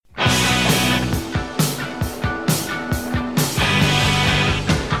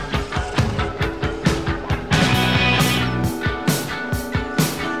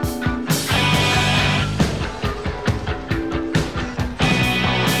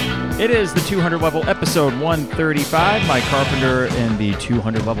It is the 200 level episode 135. Mike Carpenter in the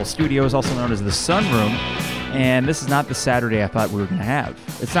 200 level studios, also known as the Sunroom. And this is not the Saturday I thought we were going to have.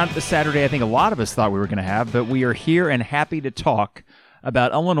 It's not the Saturday I think a lot of us thought we were going to have, but we are here and happy to talk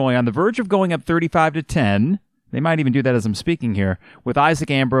about Illinois on the verge of going up 35-10. They might even do that as I'm speaking here. With Isaac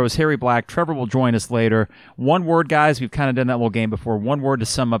Ambrose, Harry Black, Trevor will join us later. One word, guys. We've kind of done that little game before. One word to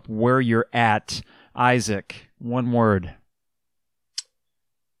sum up where you're at. Isaac, one word.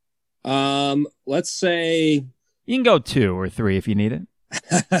 Let's say... You can go 2 or 3 if you need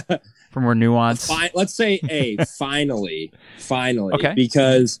it. For more nuance. Let's say A, finally. Okay.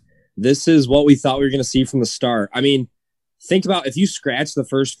 Because this is what we thought we were going to see from the start. I mean, think about if you scratch the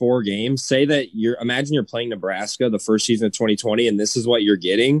first 4 games, say that imagine you're playing Nebraska the first season of 2020, and this is what you're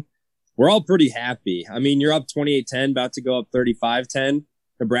getting. We're all pretty happy. I mean, you're up 28-10, about to go up 35-10.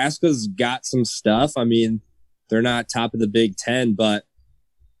 Nebraska's got some stuff. I mean, they're not top of the Big Ten, but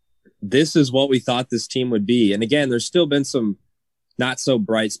this is what we thought this team would be. And again, there's still been some not so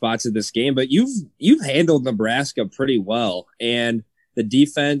bright spots in this game, but you've handled Nebraska pretty well. And the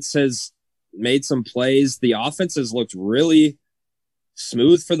defense has made some plays. The offense has looked really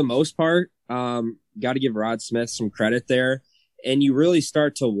smooth for the most part. Got to give Rod Smith some credit there. And you really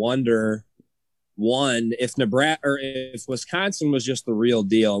start to wonder, one, if if Wisconsin was just the real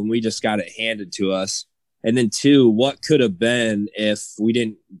deal and we just got it handed to us. And then 2, what could have been if we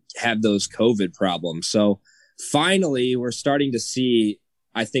didn't have those COVID problems? So finally, we're starting to see,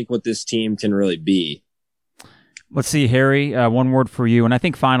 I think, what this team can really be. Let's see, Harry, one word for you. And I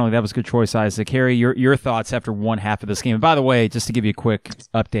think finally, that was a good choice, Isaac. Harry, your thoughts after one half of this game. And by the way, just to give you a quick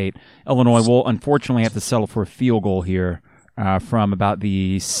update, Illinois will unfortunately have to settle for a field goal here from about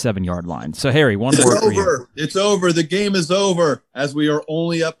the 7-yard line. So, Harry, one word for you. It's over. The game is over, as we are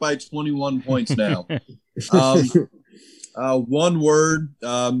only up by 21 points now. One word.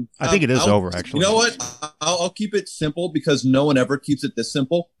 I think it is over, actually. You know what? I'll keep it simple because no one ever keeps it this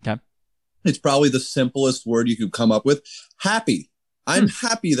simple. Okay. It's probably the simplest word you could come up with. Happy. I'm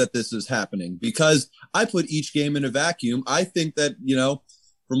happy that this is happening because I put each game in a vacuum. I think that,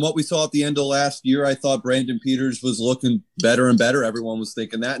 from what we saw at the end of last year, I thought Brandon Peters was looking better and better. Everyone was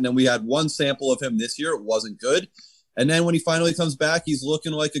thinking that. And then we had one sample of him this year. It wasn't good. And then when he finally comes back, he's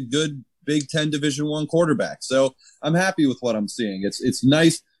looking like a good Big Ten Division I quarterback. So I'm happy with what I'm seeing. It's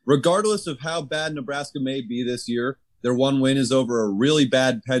nice, regardless of how bad Nebraska may be this year. Their one win is over a really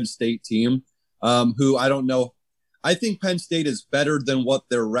bad Penn State team, who I don't know. I think Penn State is better than what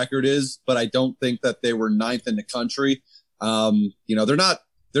their record is, but I don't think that they were 9th in the country.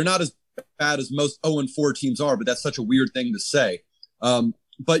 They're not as bad as most 0-4 teams are, but that's such a weird thing to say.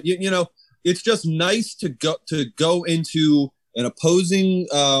 But it's just nice to go into an opposing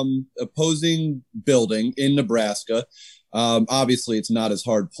building in Nebraska. Obviously, it's not as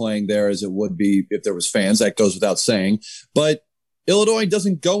hard playing there as it would be if there was fans. That goes without saying. But Illinois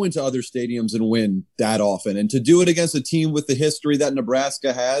doesn't go into other stadiums and win that often. And to do it against a team with the history that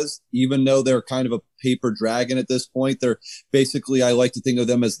Nebraska has, even though they're kind of a paper dragon at this point, they're basically, I like to think of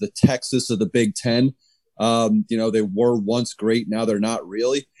them as the Texas of the Big Ten. They were once great. Now they're not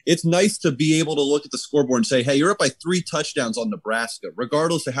really. It's nice to be able to look at the scoreboard and say, hey, you're up by 3 touchdowns on Nebraska,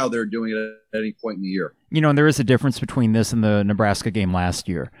 regardless of how they're doing it at any point in the year. And there is a difference between this and the Nebraska game last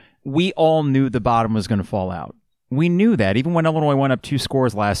year. We all knew the bottom was going to fall out. We knew that. Even when Illinois went up 2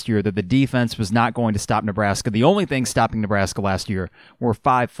 scores last year, that the defense was not going to stop Nebraska. The only thing stopping Nebraska last year were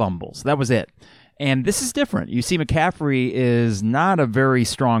 5 fumbles. That was it. And this is different. You see, McCaffrey is not a very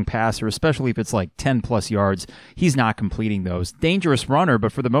strong passer, especially if it's like 10-plus yards. He's not completing those. Dangerous runner,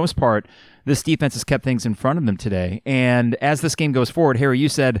 but for the most part, this defense has kept things in front of them today. And as this game goes forward, Harry, you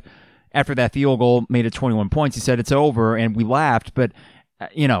said after that field goal made it 21 points, you said it's over, and we laughed. But,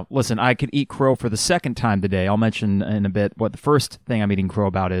 listen, I could eat crow for the second time today. I'll mention in a bit what the first thing I'm eating crow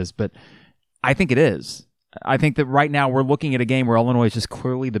about is, but I think it is. I think that right now we're looking at a game where Illinois is just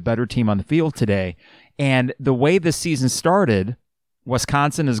clearly the better team on the field today. And the way this season started,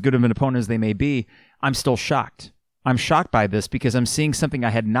 Wisconsin, as good of an opponent as they may be, I'm still shocked. I'm shocked by this because I'm seeing something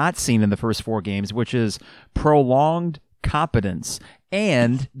I had not seen in the first 4 games, which is prolonged competence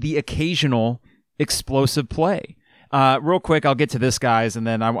and the occasional explosive play. Real quick, I'll get to this, guys, and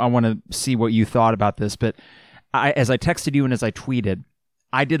then I want to see what you thought about this. But as I texted you and as I tweeted,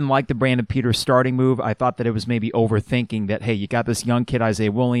 I didn't like the Brandon Peters starting move. I thought that it was maybe overthinking that, hey, you got this young kid, Isaiah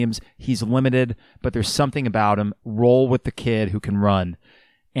Williams. He's limited, but there's something about him. Roll with the kid who can run.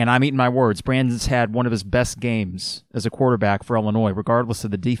 And I'm eating my words. Brandon's had one of his best games as a quarterback for Illinois, regardless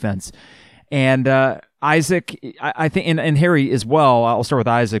of the defense. And Isaac, I think, and Harry as well, I'll start with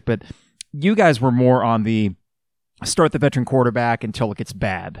Isaac, but you guys were more on the start the veteran quarterback until it gets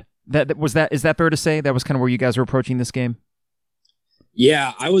bad Is that fair to say? That was kind of where you guys were approaching this game?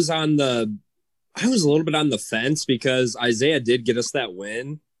 Yeah, I was a little bit on the fence because Isaiah did get us that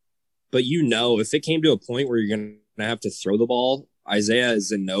win. But if it came to a point where you're going to have to throw the ball, Isaiah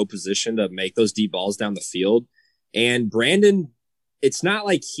is in no position to make those deep balls down the field. And Brandon, it's not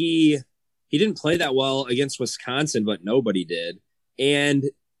like he didn't play that well against Wisconsin, but nobody did. And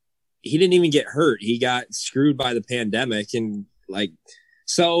he didn't even get hurt. He got screwed by the pandemic. And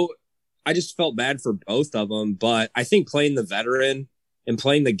so I just felt bad for both of them. But I think playing the veteran and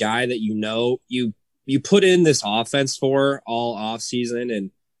playing the guy that you put in this offense for all offseason,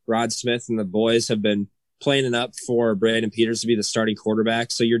 and Rod Smith and the boys have been playing up for Brandon Peters to be the starting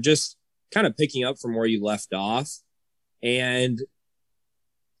quarterback. So you're just kind of picking up from where you left off. And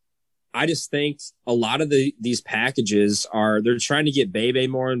I just think a lot of these packages they're trying to get Bebe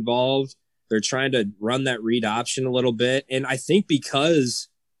more involved. They're trying to run that read option a little bit. And I think because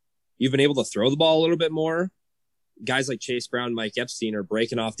you've been able to throw the ball a little bit more, guys like Chase Brown, Mike Epstein are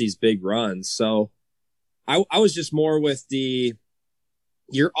breaking off these big runs. So I was just more with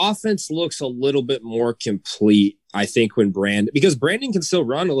your offense looks a little bit more complete, I think, because Brandon can still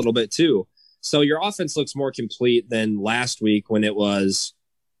run a little bit too. So your offense looks more complete than last week when it was,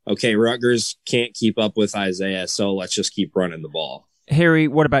 okay, Rutgers can't keep up with Isaiah, so let's just keep running the ball. Harry,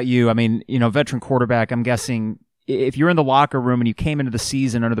 what about you? I mean, veteran quarterback, I'm guessing if you're in the locker room and you came into the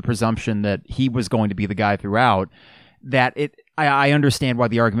season under the presumption that he was going to be the guy throughout, I understand why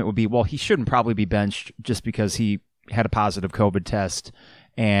the argument would be, well, he shouldn't probably be benched just because he had a positive COVID test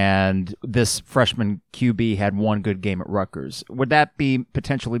and this freshman QB had one good game at Rutgers. Would that be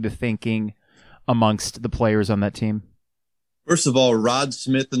potentially the thinking amongst the players on that team? First of all, Rod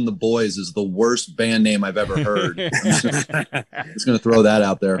Smith and the Boys is the worst band name I've ever heard. I'm just going to throw that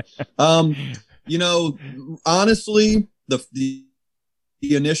out there. Honestly, the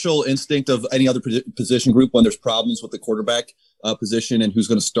initial instinct of any other position group when there's problems with the quarterback position and who's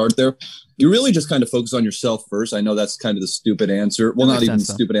going to start there, you really just kind of focus on yourself first. I know that's kind of the stupid answer. Well, not even the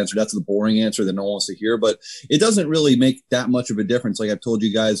stupid answer. That's the boring answer that no one wants to hear, but it doesn't really make that much of a difference. Like I've told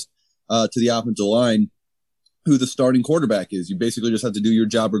you guys to the offensive line, who the starting quarterback is. You basically just have to do your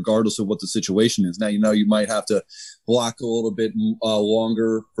job regardless of what the situation is. Now, you might have to block a little bit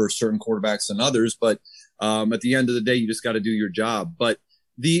longer for certain quarterbacks than others, but at the end of the day, you just got to do your job. But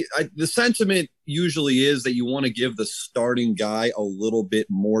the sentiment usually is that you want to give the starting guy a little bit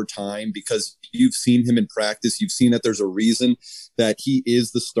more time because you've seen him in practice. You've seen that there's a reason that he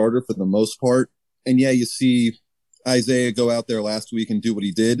is the starter for the most part. And yeah, you see Isaiah go out there last week and do what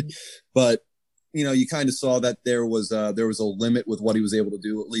he did, but you kind of saw that there was a limit with what he was able to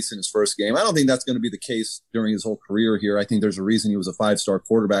do, at least in his first game. I don't think that's going to be the case during his whole career here. I think there's a reason he was a 5-star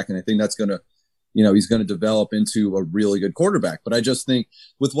quarterback, and I think that's going to, he's going to develop into a really good quarterback. But I just think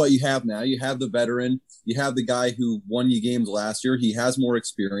with what you have now, you have the veteran, you have the guy who won you games last year. He has more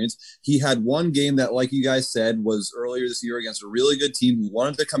experience. He had one game that, like you guys said, was earlier this year against a really good team who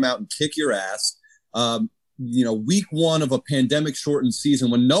wanted to come out and kick your ass. Week one of a pandemic shortened season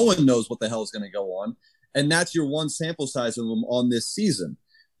when no one knows what the hell is going to go on. And that's your one sample size of them on this season.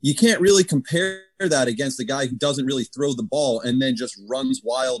 You can't really compare that against the guy who doesn't really throw the ball and then just runs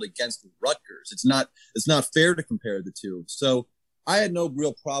wild against Rutgers. It's not fair to compare the two. So I had no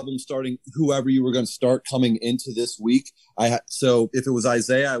real problem starting whoever you were going to start coming into this week. So if it was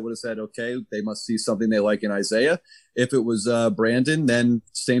Isaiah, I would have said, okay, they must see something they like in Isaiah. If it was Brandon, then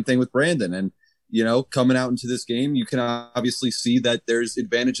same thing with Brandon. And coming out into this game, you can obviously see that there's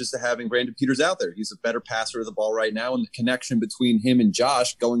advantages to having Brandon Peters out there. He's a better passer of the ball right now, and the connection between him and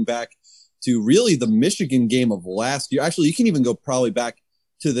Josh going back to really the Michigan game of last year. Actually, you can even go probably back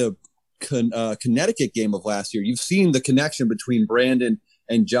to the Connecticut game of last year. You've seen the connection between Brandon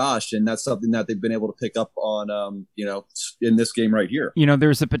and Josh, and that's something that they've been able to pick up on, in this game right here.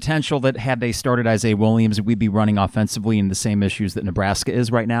 There's a potential that had they started Isaiah Williams, we'd be running offensively in the same issues that Nebraska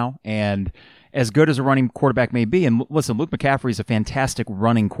is right now, and as good as a running quarterback may be, and listen, Luke McCaffrey is a fantastic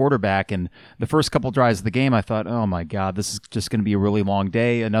running quarterback, and the first couple drives of the game, I thought, oh my God, this is just going to be a really long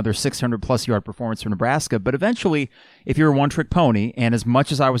day, another 600-plus yard performance for Nebraska, but eventually, if you're a one-trick pony, and as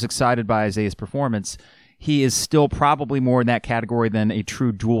much as I was excited by Isaiah's performance, he is still probably more in that category than a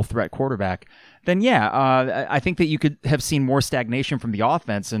true dual-threat quarterback, then yeah, I think that you could have seen more stagnation from the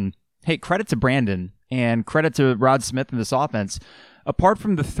offense, and hey, credit to Brandon, and credit to Rod Smith in this offense. Apart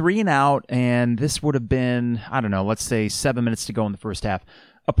from the 3-and-out, and this would have been, I don't know, let's say 7 minutes to go in the first half.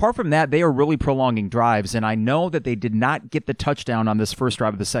 Apart from that, they are really prolonging drives, and I know that they did not get the touchdown on this first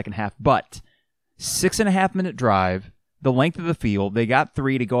drive of the second half, but 6.5-minute drive the length of the field. They got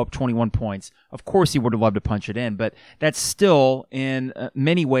 3 to go up 21 points. Of course, you would have loved to punch it in, but that's still, in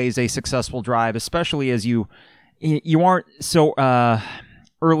many ways, a successful drive, especially as you aren't so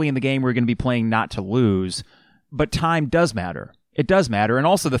early in the game where you're going to be playing not to lose, but time does matter. It does matter. And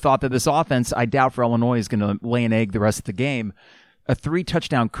also the thought that this offense, I doubt for Illinois, is going to lay an egg the rest of the game. A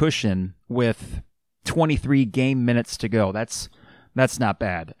 3-touchdown cushion with 23 game minutes to go. That's not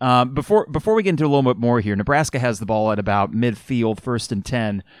bad. Before we get into a little bit more here, Nebraska has the ball at about midfield, 1st and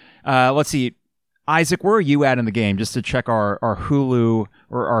 10. Let's see. Isaac, where are you at in the game? Just to check our Hulu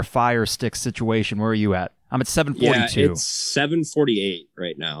or our Fire Stick situation. Where are you at? I'm at 7:42. Yeah, it's 7:48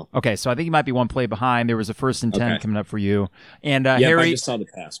 right now. Okay, so I think you might be one play behind. There was a 1st and 10 coming up for you. And yeah, Harry, I just saw the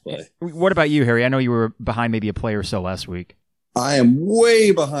pass play. What about you, Harry? I know you were behind maybe a play or so last week. I am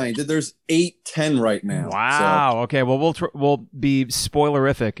way behind. There's 8-10 right now. Wow. So. Okay. Well, we'll be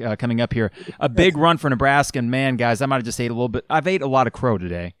spoilerific coming up here. A big run for Nebraska, and man, guys, I might have just ate a little bit. I've ate a lot of crow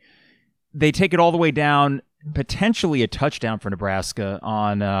today. They take it all the way down, potentially a touchdown for Nebraska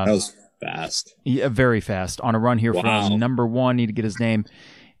on. That was fast. Yeah, very fast on a run here from number 1. Need to get his name.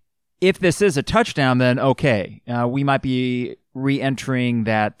 If this is a touchdown, then okay, we might be re-entering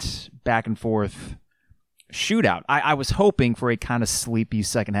that back and forth shootout. I was hoping for a kind of sleepy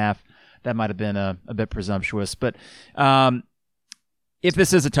second half. That might have been a bit presumptuous. But if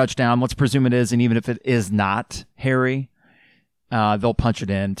this is a touchdown, let's presume it is, and even if it is not, Harry, they'll punch it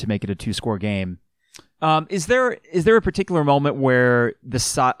in to make it a 2-score game. Is there a particular moment where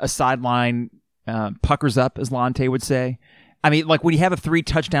a sideline puckers up, as Lante would say? I mean, like when you have a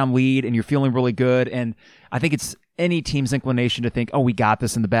 3-touchdown lead and you're feeling really good, and I think it's any team's inclination to think, oh, we got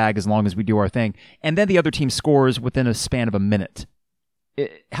this in the bag as long as we do our thing. And then the other team scores within a span of a minute.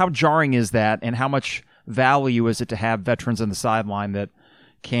 How jarring is that, and how much value is it to have veterans on the sideline that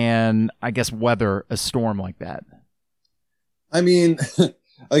can, I guess, weather a storm like that? I mean,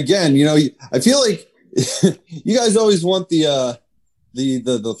 again, I feel like you guys always want the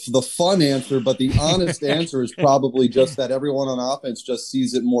fun answer, but the honest answer is probably just that everyone on offense just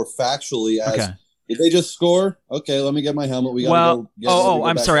sees it more factually as if they just score. Okay, let me get my helmet. We got to go.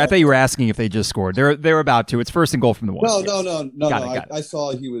 I'm sorry. I thought you were asking if they just scored. They're about to. It's 1st and goal from the 1. No. I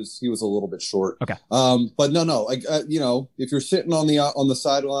saw he was a little bit short. Okay. But no. If you're sitting on the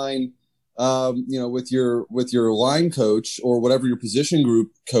sideline, with your line coach or whatever your position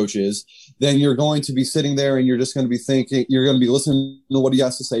group coach is, then you're going to be sitting there and you're just going to be thinking, you're going to be listening to what he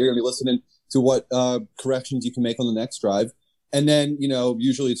has to say. You're going to be listening to what corrections you can make on the next drive. And then,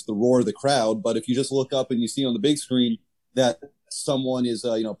 usually it's the roar of the crowd. But if you just look up and you see on the big screen that someone is,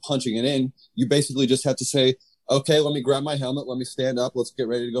 punching it in, you basically just have to say, okay, let me grab my helmet. Let me stand up. Let's get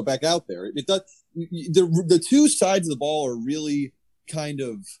ready to go back out there. It does. The two sides of the ball are really kind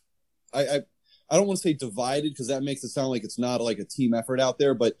of, I don't want to say divided because that makes it sound like it's not like a team effort out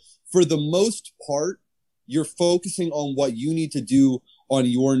there. But for the most part, you're focusing on what you need to do on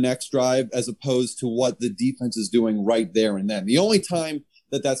your next drive as opposed to what the defense is doing right there and then. The only time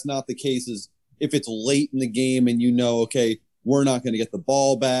that's not the case is if it's late in the game and okay, we're not going to get the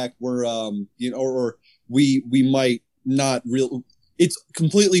ball back. We're, or we might not really. It's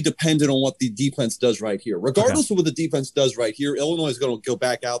completely dependent on what the defense does right here. Regardless of what the defense does right here, Illinois is going to go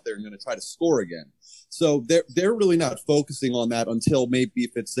back out there and going to try to score again. So they're really not focusing on that until maybe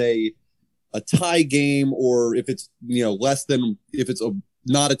if it's a tie game or if it's less than if it's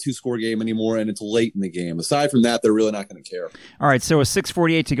not a 2-score game anymore and it's late in the game. Aside from that, they're really not going to care. All right, so a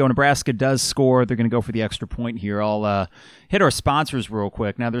 6:48 to go. Nebraska does score. They're going to go for the extra point here. I'll hit our sponsors real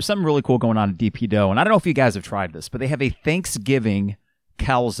quick. Now, there's something really cool going on at DP Dough, and I don't know if you guys have tried this, but they have a Thanksgiving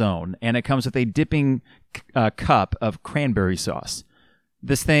calzone, and it comes with a dipping cup of cranberry sauce.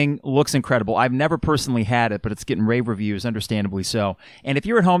 This thing looks incredible. I've never personally had it, but it's getting rave reviews, understandably so. And if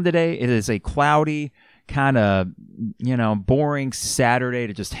you're at home today, it is a cloudy, kind of, boring Saturday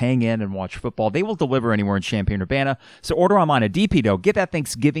to just hang in and watch football. They will deliver anywhere in Champaign-Urbana. So order online at DP Dough. Get that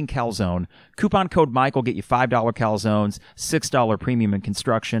Thanksgiving calzone. Coupon code Michael get you $5 calzones, $6 premium in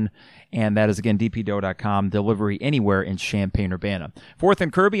construction. And that is, again, dpdough.com. Delivery anywhere in Champaign-Urbana. 4th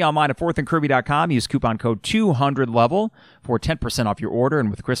and Kirby, online at 4thandkirby.com. Use coupon code 200level for 10% off your order.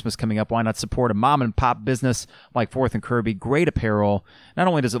 And with Christmas coming up, why not support a mom-and-pop business like 4th and Kirby? Great apparel. Not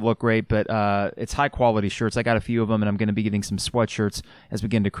only does it look great, but it's high-quality shirts. I got a few of them, and I'm going to be getting some sweatshirts as we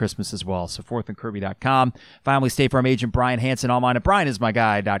get into Christmas as well. So 4thandkirby.com. Finally, State Farm agent Brian Hansen, online at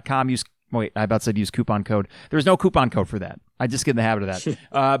brianismyguy.com. I about said use coupon code. There's no coupon code for that. I just get in the habit of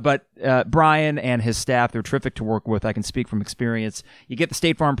that. But Brian and his staff, they're terrific to work with. I can speak from experience. You get the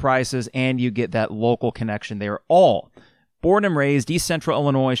State Farm prices, and you get that local connection. They are all born and raised East Central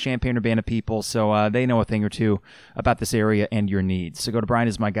Illinois, Champaign-Urbana people, so they know a thing or two about this area and your needs. So go to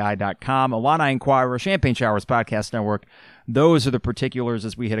brianismyguy.com, Illini Inquirer, Champaign Showers Podcast Network. Those are the particulars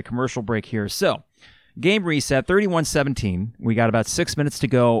as we hit a commercial break here. So game reset, 31-17. We got about 6 minutes to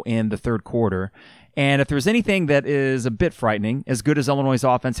go in the third quarter. And if there's anything that is a bit frightening, as good as Illinois'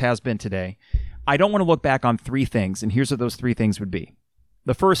 offense has been today, I don't want to look back on three things, and here's what those three things would be.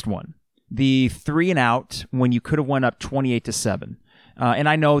 The first one, the 3-and-out when you could have went up 28-7. And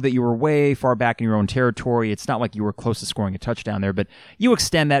I know that you were way far back in your own territory. It's not like you were close to scoring a touchdown there, but you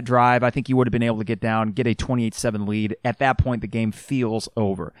extend that drive. I think you would have been able to get down, get a 28-7 lead. At that point, the game feels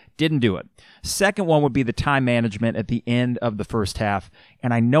over. Didn't do it. Second one would be the time management at the end of the first half.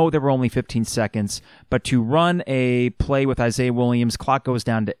 And I know there were only 15 seconds, but to run a play with Isaiah Williams, clock goes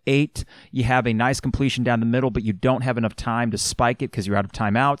down to 8. You have a nice completion down the middle, but you don't have enough time to spike it because you're out of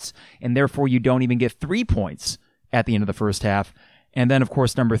timeouts, and therefore you don't even get 3 points at the end of the first half. And then, of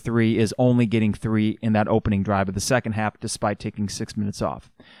course, number 3 is only getting 3 in that opening drive of the second half despite taking 6 minutes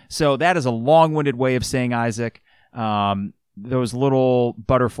off. So that is a long-winded way of saying, Isaac, those little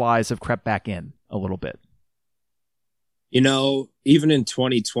butterflies have crept back in a little bit. You know, even in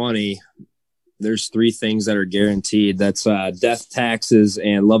 2020, there's 3 things that are guaranteed. That's death taxes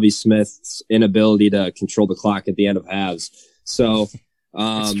and Lovie Smith's inability to control the clock at the end of halves. So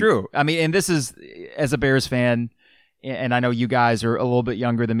it's true. I mean, and this is, as a Bears fan, and I know you guys are a little bit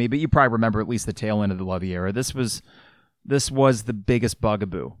younger than me, but you probably remember at least the tail end of the Lovie era. This was the biggest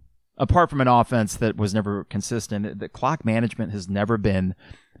bugaboo. Apart from an offense that was never consistent, the clock management has never been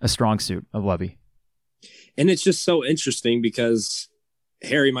a strong suit of Lovie. And it's just so interesting because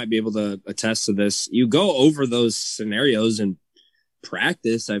Harry might be able to attest to this. You go over those scenarios in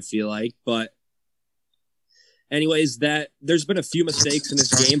practice, I feel like, but anyways, that there's been a few mistakes in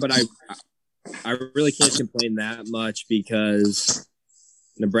this game, but I really can't complain that much because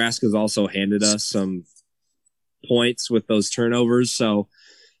Nebraska's also handed us some points with those turnovers. So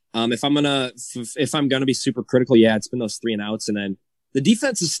if I'm gonna be super critical, yeah, it's been those 3-and-outs, and then the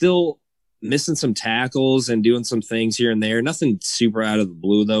defense is still missing some tackles and doing some things here and there. Nothing super out of the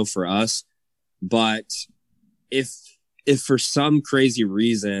blue though for us. But if for some crazy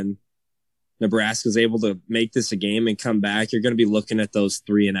reason Nebraska's able to make this a game and come back, you're going to be looking at those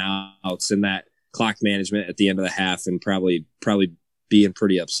 3-and-outs and that clock management at the end of the half and probably being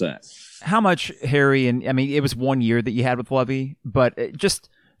pretty upset. How much, Harry, and I mean, it was 1 year that you had with Lovie, but just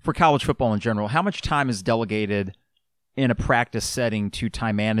for college football in general, how much time is delegated in a practice setting to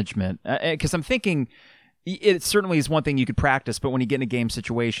time management? Because I'm thinking it certainly is one thing you could practice, but when you get in a game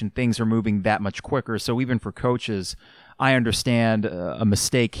situation, things are moving that much quicker. So even for coaches, I understand a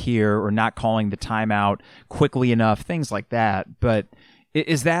mistake here or not calling the timeout quickly enough, things like that. But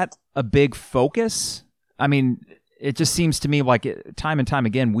is that a big focus? I mean, it just seems to me like time and time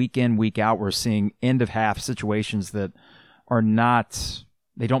again, week in, week out, we're seeing end of half situations that are not,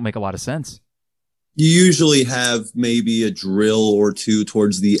 they don't make a lot of sense. You usually have maybe a drill or two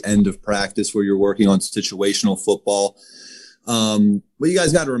towards the end of practice where you're working on situational football. What you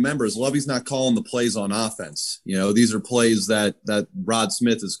guys got to remember is Lovie's not calling the plays on offense. You know, these are plays that Rod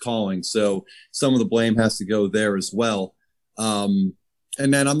Smith is calling. So some of the blame has to go there as well. And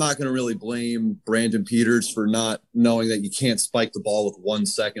then I'm not going to really blame Brandon Peters for not knowing that you can't spike the ball with 1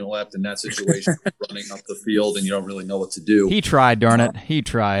 second left in that situation, running up the field and you don't really know what to do. He tried, darn it. He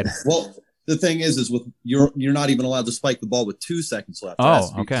tried. Well, the thing is with you're not even allowed to spike the ball with 2 seconds left.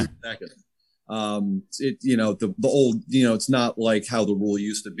 Oh, okay. 2 seconds. The old, it's not like how the rule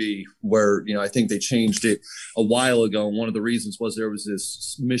used to be where, I think they changed it a while ago. And one of the reasons was there was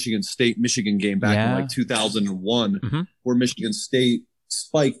this Michigan game back in like 2001 where Michigan State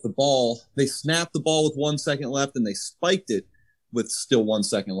spiked the ball. They snapped the ball with 1 second left and they spiked it with still 1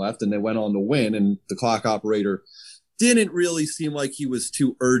 second left. And they went on to win. And the clock operator didn't really seem like he was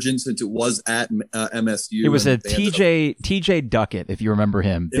too urgent since it was at MSU. It was a TJ Duckett, if you remember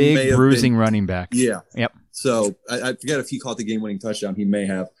him. Big bruising running back. Yeah. Yep. So I forget if he caught the game-winning touchdown. He may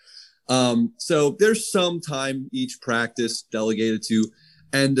have. So there's some time each practice delegated to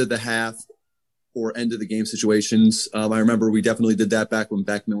end of the half or end of the game situations. I remember we definitely did that back when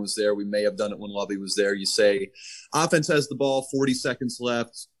Beckman was there. We may have done it when Lovie was there. You say offense has the ball, 40 seconds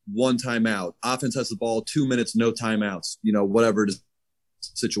left, 1 timeout. Offense has the ball, 2 minutes, no timeouts. Whatever the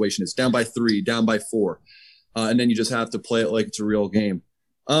situation is, down by 3, down by 4. And then you just have to play it like it's a real game.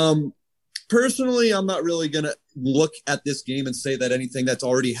 Personally, I'm not really going to look at this game and say that anything that's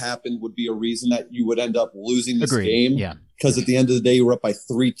already happened would be a reason that you would end up losing this game. Yeah. Because at the end of the day, you were up by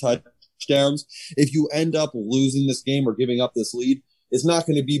 3 touchdowns. If you end up losing this game or giving up this lead, it's not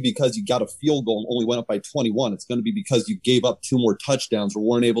going to be because you got a field goal and only went up by 21. It's going to be because you gave up 2 more touchdowns or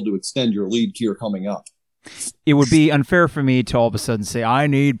weren't able to extend your lead here coming up. It would be unfair for me to all of a sudden say, I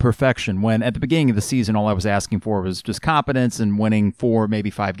need perfection, when at the beginning of the season, all I was asking for was just competence and winning 4, maybe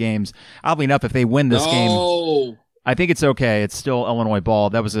 5 games. Oddly enough, if they win this game, I think it's okay. It's still Illinois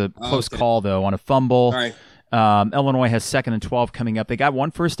ball. That was a close call, though, on a fumble. All right. Illinois has 2nd and 12 coming up. They got 1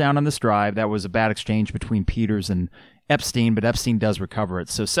 first down on this drive. That was a bad exchange between Peters and Epstein, but Epstein does recover it.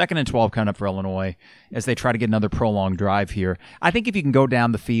 So 2nd and 12 coming up for Illinois as they try to get another prolonged drive here. I think if you can go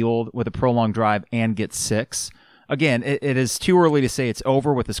down the field with a prolonged drive and get 6, again, it is too early to say it's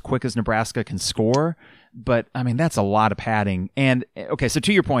over with as quick as Nebraska can score, but, I mean, that's a lot of padding. And, okay, so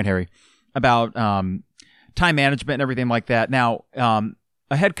to your point, Harry, about time management and everything like that. Now,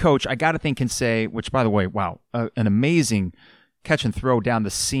 a head coach, I got to think, can say, which, by the way, wow, an amazing catch and throw down the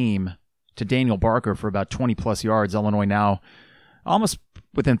seam to Daniel Barker for about 20-plus yards. Illinois now almost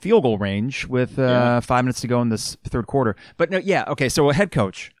within field goal range with 5 minutes to go in this third quarter. But, no, yeah, okay, so a head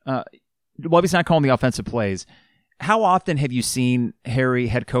coach, Lovie's not calling the offensive plays. How often have you seen, Harry,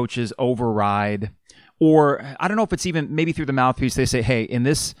 head coaches override, or I don't know if it's even maybe through the mouthpiece, they say, hey, in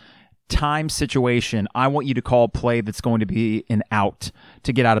this time situation, I want you to call a play that's going to be an out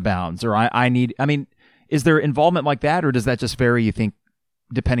to get out of bounds, or I mean, is there involvement like that, or does that just vary, you think,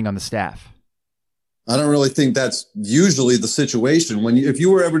 depending on the staff? I don't really think that's usually the situation. If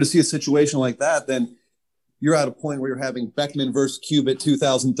you were ever to see a situation like that, then you're at a point where you're having Beckman versus Cubitt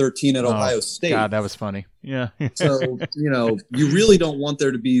 2013 at Ohio State. God, that was funny. Yeah. So, you really don't want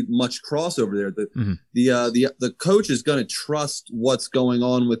there to be much crossover there. The coach is going to trust what's going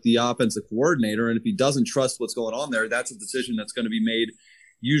on with the offensive coordinator. And if he doesn't trust what's going on there, that's a decision that's going to be made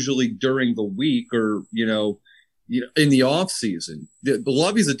usually during the week or, in the off season.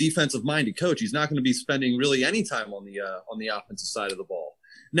 Lovie's a defensive minded coach. He's not going to be spending really any time on the offensive side of the ball.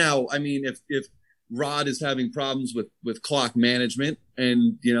 Now, I mean, if Rod is having problems with clock management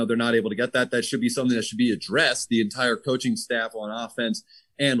and, they're not able to get that should be something that should be addressed. The entire coaching staff on offense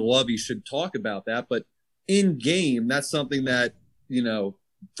and Lovie should talk about that. But in game, that's something that,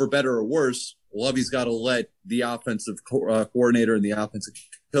 for better or worse, Lovie's got to let the offensive coordinator and the offensive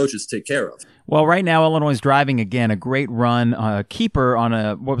coaches take care of. Well, right now, Illinois is driving again. A great run, keeper on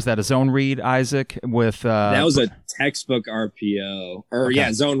a zone read, Isaac, with... that was a textbook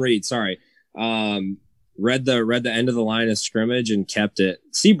RPO. Zone read, sorry. Read the end of the line of scrimmage and kept it.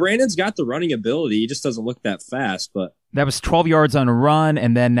 See, Brandon's got the running ability. He just doesn't look that fast, but... That was 12 yards on a run,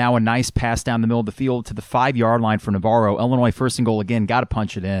 and then now a nice pass down the middle of the field to the 5-yard line for Navarro. Illinois 1st and goal again, got to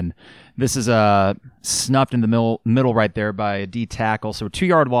punch it in. This is snuffed in the middle right there by a D tackle. So a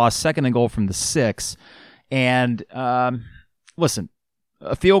 2-yard loss, 2nd and goal from the 6. And listen,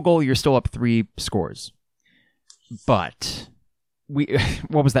 a field goal, you're still up 3 scores. But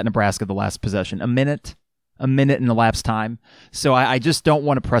what was that Nebraska, the last possession? A minute in elapsed time. So I just don't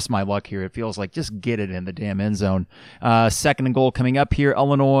want to press my luck here. It feels like just get it in the damn end zone. 2nd and goal coming up here.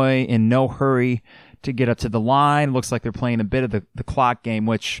 Illinois in no hurry to get up to the line. Looks like they're playing a bit of the clock game,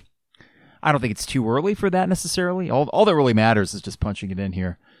 which I don't think it's too early for that necessarily. All that really matters is just punching it in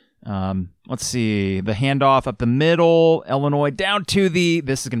here. Let's see. The handoff up the middle. Illinois down to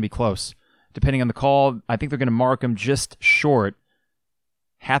this is going to be close. Depending on the call, I think they're going to mark them just short.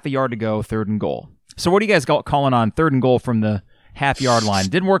 Half a yard to go, 3rd and goal. So what are you guys calling on 3rd and goal from the half-yard line?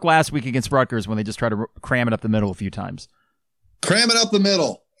 Didn't work last week against Rutgers when they just tried to cram it up the middle a few times. Cram it up the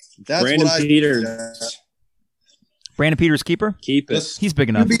middle. That's Brandon what Peters. Brandon Peters, keeper? Keep it. He's big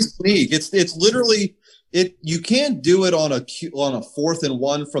enough. Sneak. It's literally it. You can't do it on a 4th and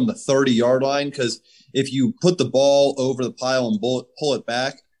 1 from the 30-yard line, because if you put the ball over the pile and pull it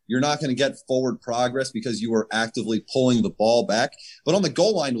back, you're not going to get forward progress because you are actively pulling the ball back. But on the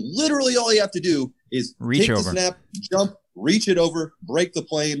goal line, literally all you have to do is reach take over, the snap, jump, reach it over, break the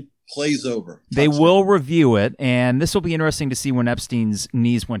plane, plays over. They will review it, and this will be interesting to see when Epstein's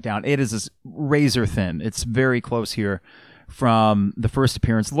knees went down. It is razor thin. It's very close here from the first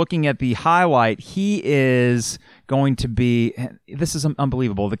appearance. Looking at the highlight, he is going to be – this is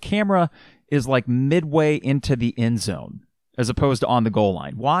unbelievable. The camera is like midway into the end zone as opposed to on the goal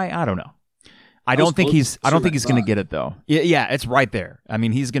line. Why? I don't know. I don't think he's going to get it, though. Yeah, it's right there. I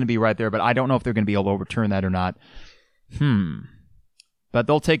mean, he's going to be right there, but I don't know if they're going to be able to overturn that or not. But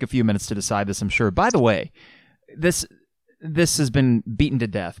they'll take a few minutes to decide this, I'm sure. By the way, this has been beaten to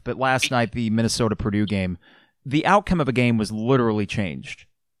death, but last night, the Minnesota-Purdue game, the outcome of a game was literally changed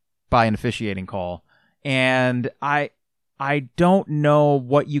by an officiating call. And I don't know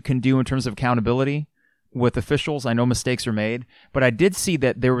what you can do in terms of accountability with officials. I know mistakes are made, but I did see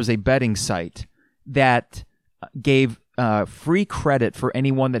that there was a betting site that gave free credit for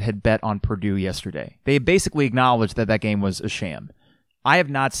anyone that had bet on Purdue yesterday. They basically acknowledged that that game was a sham. I have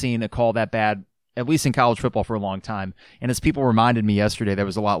not seen a call that bad, at least in college football, for a long time. And as people reminded me yesterday, that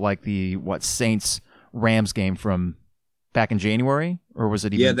was a lot like the Saints-Rams game from back in January, or was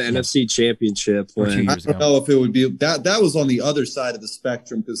it even? The NFC Championship. I don't know if it would be that. That was on the other side of the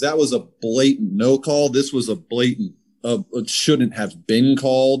spectrum because that was a blatant no call. This was a blatant it shouldn't have been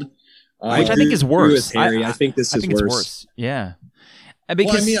called. Which I think is worse. I think this is worse. It's worse. Yeah.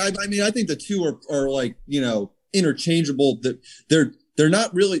 Because, I think the two are like, interchangeable. That they're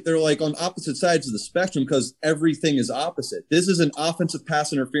not really, they're like on opposite sides of the spectrum because everything is opposite. This is an offensive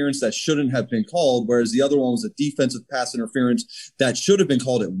pass interference that shouldn't have been called, whereas the other one was a defensive pass interference that should have been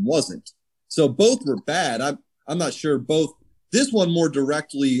called. It wasn't. So both were bad. I'm not sure both. This one more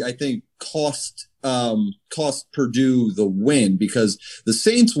directly, I think, cost Purdue the win because the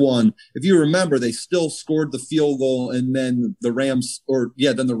Saints won. If you remember, they still scored the field goal, and then the Rams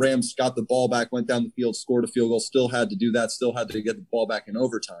got the ball back, went down the field, scored a field goal, still had to do that, still had to get the ball back in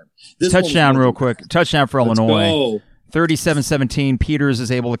overtime. Touchdown real quick. Touchdown for Illinois. 37-17. Peters is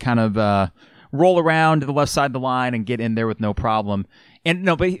able to kind of roll around to the left side of the line and get in there with no problem. And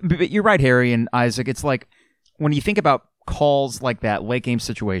no, but you're right, Harry and Isaac. It's like when you think about calls like that, late game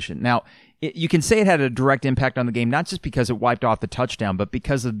situation. Now, you can say it had a direct impact on the game, not just because it wiped off the touchdown, but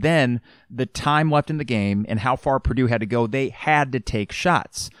because of then the time left in the game and how far Purdue had to go. They had to take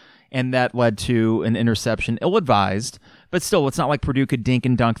shots, and that led to an interception, ill-advised, but still, it's not like Purdue could dink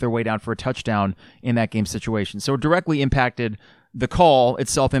and dunk their way down for a touchdown in that game situation. So it directly impacted the call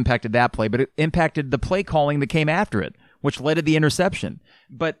itself, impacted that play, but it impacted the play calling that came after it, which led to the interception.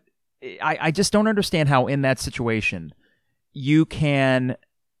 But I just don't understand how in that situation you can...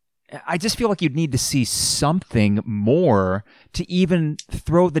 I just feel like you'd need to see something more to even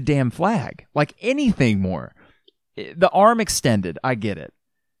throw the damn flag. Like anything more. The arm extended, I get it.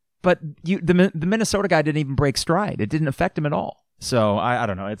 But the Minnesota guy didn't even break stride. It didn't affect him at all. So I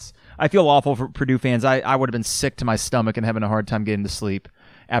don't know. I feel awful for Purdue fans. I would have been sick to my stomach and having a hard time getting to sleep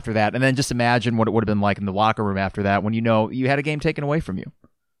after that. And then just imagine what it would have been like in the locker room after that when you had a game taken away from you.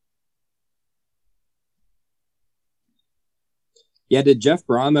 Yeah, did Jeff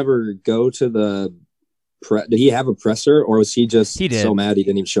Brom ever go to did he have a presser, or was he just so mad he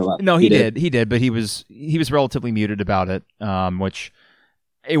didn't even show up? No, he did, but he was relatively muted about it, which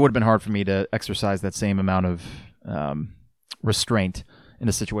it would have been hard for me to exercise that same amount of restraint in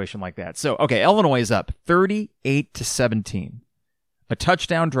a situation like that. So, okay, Illinois is up 38-17. A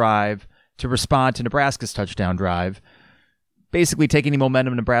touchdown drive to respond to Nebraska's touchdown drive, basically take any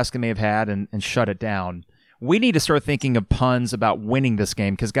momentum Nebraska may have had and shut it down. We need to start thinking of puns about winning this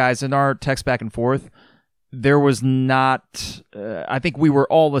game because, guys, in our text back and forth, there was not I think we were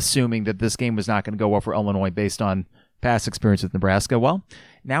all assuming that this game was not going to go well for Illinois based on past experience with Nebraska. Well,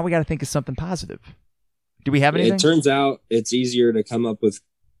 now we got to think of something positive. Do we have anything? It turns out it's easier to come up with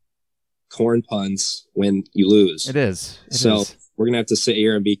corn puns when you lose. It is. We're going to have to sit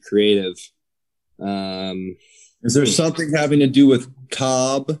here and be creative. Is there something having to do with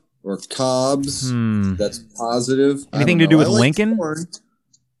Cobb? Or Cobbs, that's positive. Anything to do with Lincoln?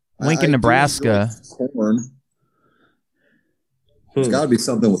 Lincoln, Nebraska. Corn. There's got to be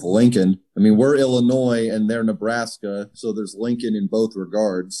something with Lincoln. I mean, we're Illinois and they're Nebraska, so there's Lincoln in both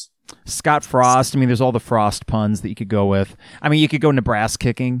regards. Scott Frost. I mean, there's all the Frost puns that you could go with. I mean, you could go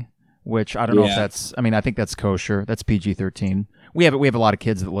Nebraskicking, which I don't know if that's... I mean, I think that's kosher. That's PG-13. We have a lot of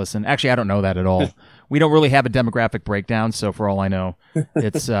kids that listen. Actually, I don't know that at all. We don't really have a demographic breakdown, so for all I know,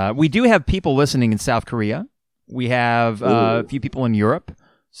 it's we do have people listening in South Korea. We have a few people in Europe,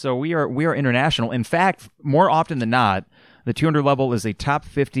 so we are international. In fact, more often than not, the 200 Level is a top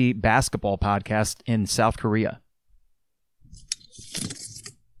 50 basketball podcast in South Korea.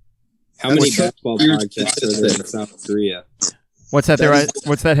 How many basketball podcasts are there in South Korea? What's that there?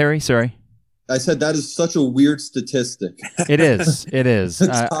 What's that, Harry? Sorry. I said that is such a weird statistic. It is. It is.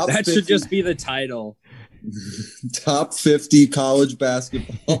 That should just be the title. Top 50 college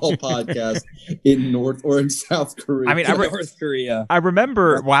basketball podcast in North or in South Korea. I mean, North Korea. I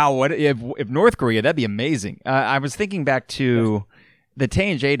remember. Wow, what if North Korea? That'd be amazing. I was thinking back to the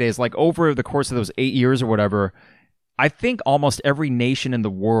T&J days, like over the course of those 8 years or whatever. I think almost every nation in the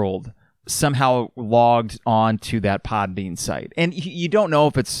world somehow logged on to that Podbean site, and you don't know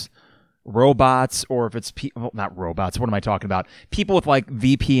if it's robots or if it's not robots. What am I talking about? People with like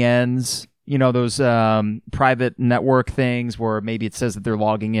VPNs. You know, those private network things where maybe it says that they're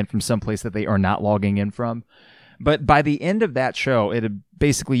logging in from someplace that they are not logging in from. But by the end of that show, it had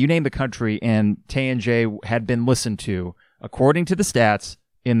basically, you name the country, and T&J had been listened to, according to the stats,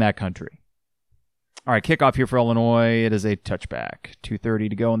 in that country. All right, kickoff here for Illinois. It is a touchback. 2:30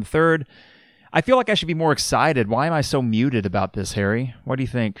 to go in the third. I feel like I should be more excited. Why am I so muted about this, Harry? What do you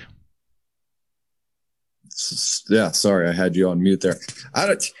think? Yeah, sorry, I had you on mute there. I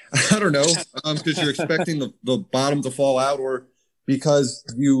don't know, because you're expecting the bottom to fall out, or because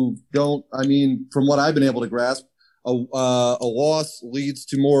you don't. I mean, from what I've been able to grasp, a loss leads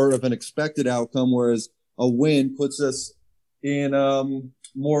to more of an expected outcome, whereas a win puts us in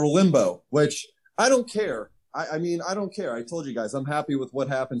more limbo. Which I don't care. I mean, I don't care. I told you guys, I'm happy with what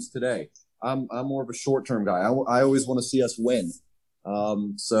happens today. I'm more of a short-term guy. I always want to see us win.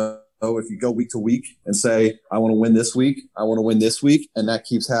 So if you go week to week and say, I want to win this week, I want to win this week, and that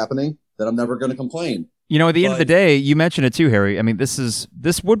keeps happening, then I'm never going to complain. You know, at the end of the day, you mentioned it too, Harry. I mean, this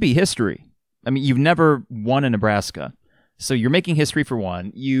would be history. I mean, you've never won in Nebraska. So you're making history for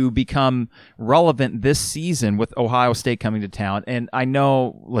one. You become relevant this season with Ohio State coming to town. And I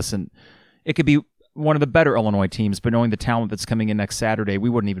know, listen, it could be one of the better Illinois teams, but knowing the talent that's coming in next Saturday, we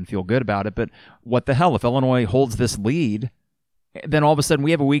wouldn't even feel good about it. But what the hell, if Illinois holds this lead, then all of a sudden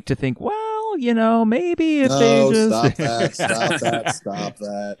we have a week to think, well, you know, maybe it changes. Stop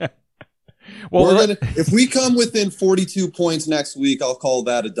that. Well, if we come within 42 points next week, I'll call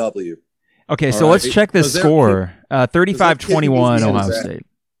that a W. Okay, so let's check this score. 35-21 Ohio State.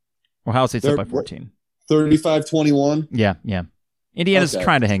 Ohio State's up by 14. 35-21? Yeah. Indiana's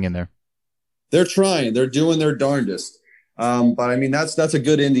trying to hang in there. They're trying. They're doing their darndest. But, I mean, that's a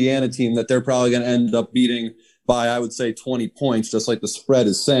good Indiana team that they're probably going to end up beating by, I would say, 20 points, just like the spread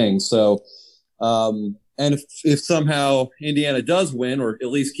is saying. So, and if somehow Indiana does win, or at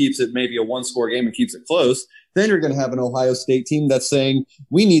least keeps it maybe a one-score game and keeps it close, then you're going to have an Ohio State team that's saying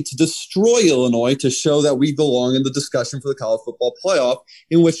we need to destroy Illinois to show that we belong in the discussion for the college football playoff,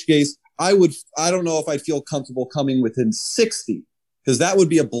 in which case I don't know if I'd feel comfortable coming within 60, because that would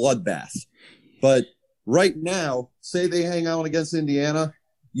be a bloodbath. But right now, say they hang out against Indiana,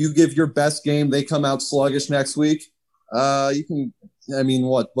 you give your best game, they come out sluggish next week. You can, I mean,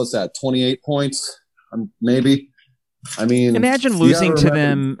 what's that? 28 points, maybe. I mean, imagine losing to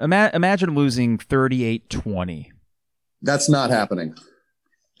them. Imagine losing 38-20. That's not happening.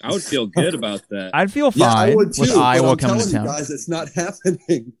 I would feel good about that. I'd feel fine I would too, with Iowa coming to town. You guys, it's not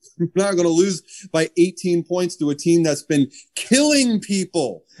happening. We're not going to lose by 18 points to a team that's been killing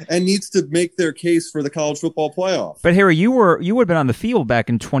people and needs to make their case for the college football playoff. But Harry, you would have been on the field back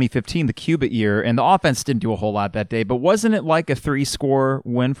in 2015, the Cubitt year, and the offense didn't do a whole lot that day. But wasn't it like a 3-score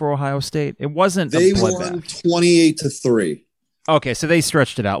win for Ohio State? It wasn't. They a won 28-3. Okay, so they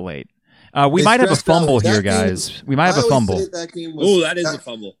stretched it out late. We might have a fumble here, guys. We might have a fumble. That is a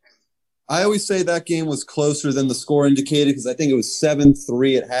fumble. I always say that game was closer than the score indicated, because I think it was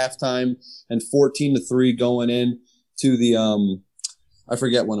 7-3 at halftime and 14-3 going in to the I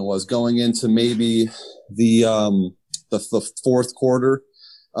forget when it was, going into maybe the fourth quarter.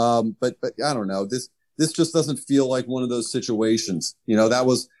 But I don't know. This just doesn't feel like one of those situations. You know,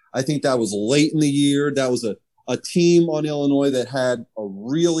 I think that was late in the year. That was a team on Illinois that had a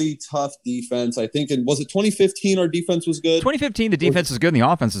really tough defense. I think, was it 2015 our defense was good? 2015, the defense was good and the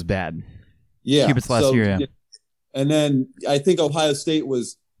offense was bad. Yeah. Cubitt's last year, yeah. And then I think Ohio State's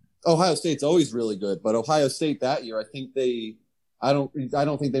always really good, but Ohio State that year, I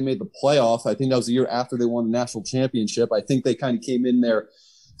don't think they made the playoff. I think that was the year after they won the national championship. I think they kind of came in there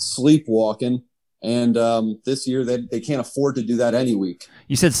sleepwalking. And this year, they can't afford to do that any week.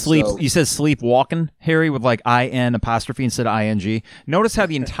 You said sleepwalking, Harry, with like IN apostrophe instead of ING. Notice how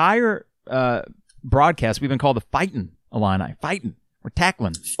the entire broadcast we've been called the fighting Illini. Fighting. We're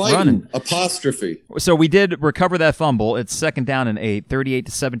tackling. Running. Apostrophe. So we did recover that fumble. It's 2nd down and 8,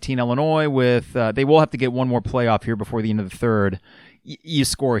 38-17 Illinois. With they will have to get one more playoff here before the end of the third. You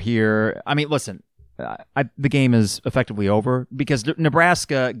score here. I mean, listen. The game is effectively over because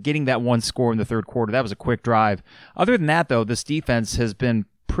Nebraska getting that one score in the third quarter, that was a quick drive. Other than that, though, this defense has been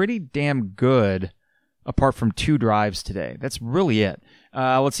pretty damn good apart from 2 drives today. That's really it.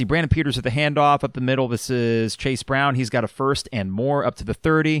 Let's see. Brandon Peters with the handoff up the middle. This is Chase Brown. He's got a first and more up to the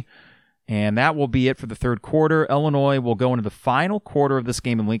 30. And that will be it for the third quarter. Illinois will go into the final quarter of this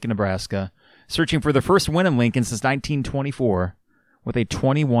game in Lincoln, Nebraska, searching for their first win in Lincoln since 1924 with a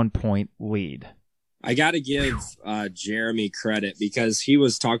 21-point lead. I got to give Jeremy credit because he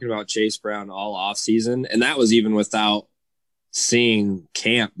was talking about Chase Brown all offseason, and that was even without seeing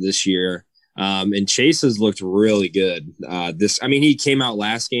camp this year. And Chase has looked really good. He came out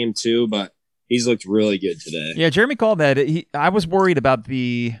last game too, but he's looked really good today. Yeah, Jeremy called that. I was worried about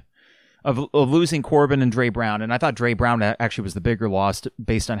of losing Corbin and Dre Brown, and I thought Dre Brown actually was the bigger loss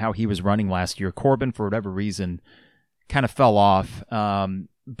based on how he was running last year. Corbin, for whatever reason, kind of fell off.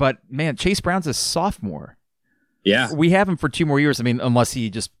 But man, Chase Brown's a sophomore. Yeah. We have him for 2 more years. I mean, unless he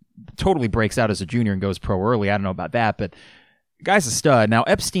just totally breaks out as a junior and goes pro early. I don't know about that, but guy's a stud. Now,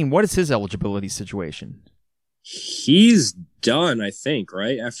 Epstein, what is his eligibility situation? He's done, I think,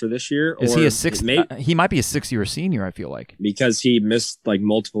 right after this year. Is he a sixth? He might be a 6-year senior, I feel like, because he missed like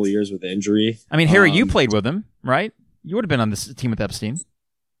multiple years with injury. I mean, Harry, you played with him, right? You would have been on this team with Epstein.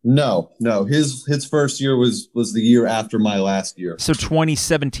 No. His first year was the year after my last year. So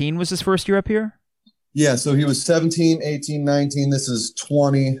 2017 was his first year up here? Yeah, so he was 17, 18, 19. This is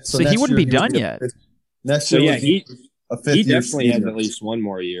 20. So he wouldn't be done yet. Next year, he definitely has senior. at least one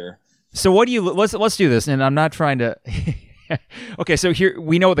more year. So what do you let's do this, and I'm not trying to. Okay, so here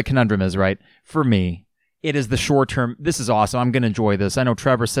we know what the conundrum is, right? For me, it is the short term. This is awesome. I'm going to enjoy this. I know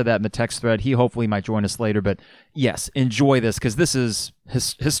Trevor said that in the text thread. He hopefully might join us later, but yes, enjoy this because this is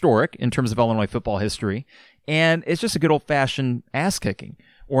historic in terms of Illinois football history, and it's just a good old fashioned ass kicking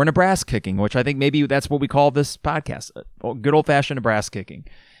or Nebraska kicking, which I think maybe that's what we call this podcast. Good old fashioned Nebraska kicking.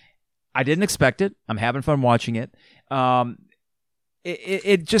 I didn't expect it. I'm having fun watching it.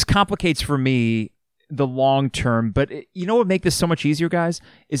 It just complicates for me the long term. But you know what would make this so much easier, guys,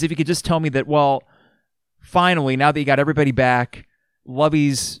 is if you could just tell me that, well, finally, now that you got everybody back,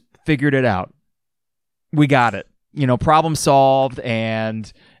 Lovie's figured it out. We got it. Problem solved,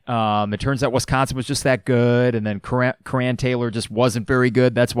 and it turns out Wisconsin was just that good, and then Coran Taylor just wasn't very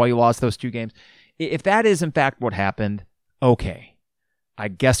good. That's why you lost those 2 games. If that is, in fact, what happened, okay. I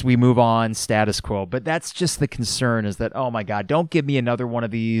guess we move on, status quo. But that's just the concern is that, oh my God, don't give me another one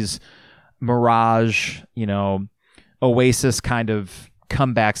of these mirage, Oasis kind of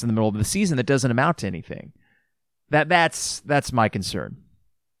comebacks in the middle of the season that doesn't amount to anything. That's my concern.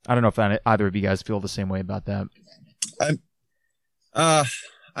 I don't know if either of you guys feel the same way about that.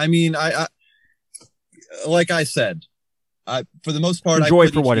 I mean, I like I said, for the most part, enjoy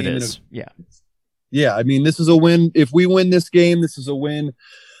for what it is. Yeah, I mean, this is a win. If we win this game, this is a win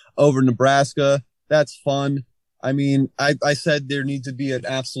over Nebraska. That's fun. I mean, I said there needs to be an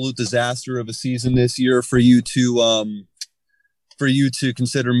absolute disaster of a season this year for you to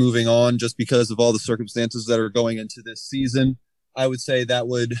consider moving on just because of all the circumstances that are going into this season. I would say that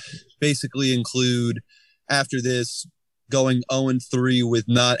would basically include after this going 0-3 with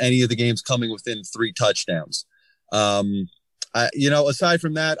not any of the games coming within 3 touchdowns. Aside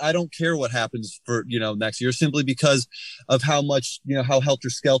from that, I don't care what happens for, next year simply because of how much, how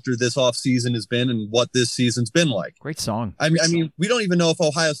helter-skelter this offseason has been and what this season's been like. Great song. I mean, we don't even know if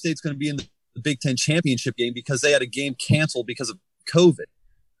Ohio State's going to be in the Big Ten championship game because they had a game canceled because of COVID.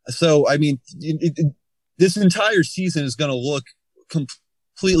 So, I mean, this entire season is going to look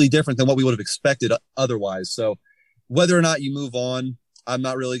completely different than what we would have expected otherwise. So whether or not you move on, I'm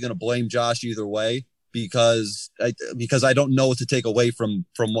not really going to blame Josh either way. Because I don't know what to take away from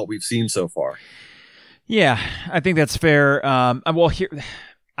what we've seen so far. Yeah, I think that's fair. Well, here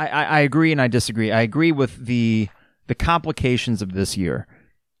I agree and I disagree. I agree with the complications of this year,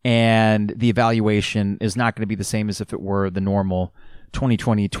 and the evaluation is not going to be the same as if it were the normal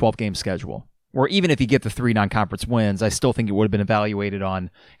 2020 12-game schedule. Or even if you get the 3 non-conference wins, I still think it would have been evaluated on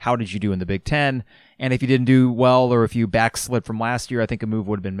how did you do in the Big Ten. And if you didn't do well or if you backslid from last year, I think a move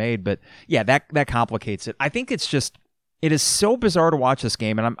would have been made. But yeah, that complicates it. I think it is so bizarre to watch this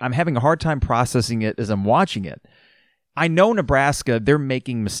game, and I'm having a hard time processing it as I'm watching it. I know Nebraska, they're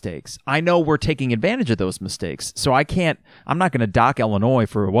making mistakes. I know we're taking advantage of those mistakes. So I'm not going to dock Illinois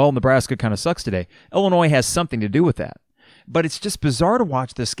for, well, Nebraska kind of sucks today. Illinois has something to do with that. But it's just bizarre to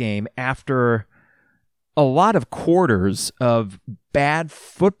watch this game after a lot of quarters of bad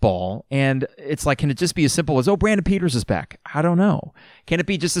football. And it's like, can it just be as simple as, oh, Brandon Peters is back? I don't know. Can it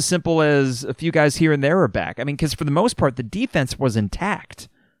be just as simple as a few guys here and there are back? I mean, because for the most part, the defense was intact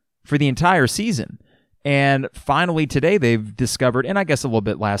for the entire season. And finally today they've discovered, and I guess a little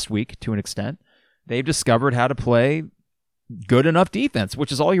bit last week to an extent, they've discovered how to play good enough defense,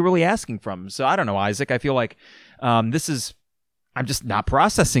 which is all you're really asking from them. So I don't know, Isaac. I feel like I'm just not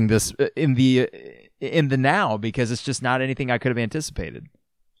processing this in the now because it's just not anything I could have anticipated.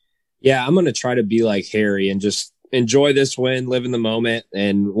 Yeah, I'm going to try to be like Harry and just enjoy this win, live in the moment,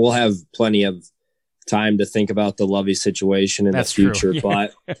 and we'll have plenty of time to think about the Lovie situation in the future. Yeah.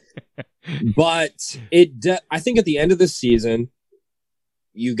 But I think at the end of the season,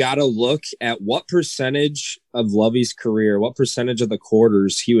 you got to look at what percentage of Lovie's career, what percentage of the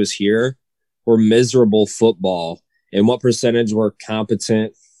quarters he was here were miserable football, and what percentage were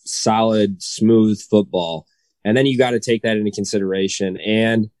competent, solid, smooth football. And then you got to take that into consideration.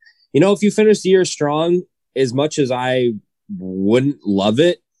 And, if you finish the year strong, as much as I wouldn't love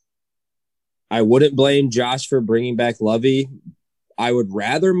it, I wouldn't blame Josh for bringing back Lovie. I would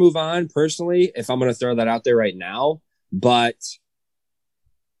rather move on personally if I'm going to throw that out there right now. But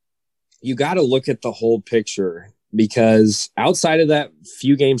you got to look at the whole picture, because outside of that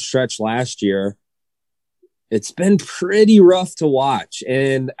few game stretch last year, it's been pretty rough to watch.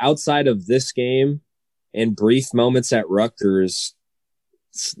 And outside of this game and brief moments at Rutgers,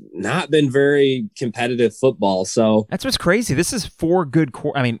 it's not been very competitive football. So that's what's crazy. This is 4 good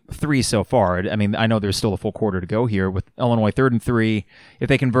three so far. I mean, I know there's still a full quarter to go here with Illinois 3rd and 3. If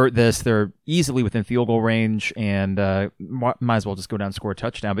they convert this, they're easily within field goal range, and might as well just go down and score a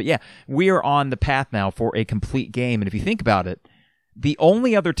touchdown. But yeah, we are on the path now for a complete game. And if you think about it, the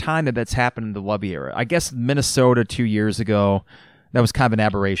only other time that's happened in the Lovie era, I guess Minnesota 2 years ago, that was kind of an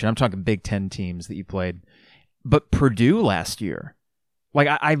aberration. I'm talking Big Ten teams that you played. But Purdue last year, like,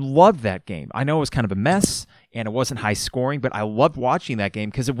 I loved that game. I know it was kind of a mess, and it wasn't high scoring, but I loved watching that game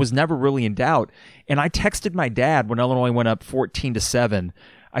because it was never really in doubt. And I texted my dad when Illinois went up 14-7.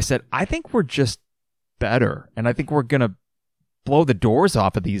 I said, I think we're just better, and I think we're going to blow the doors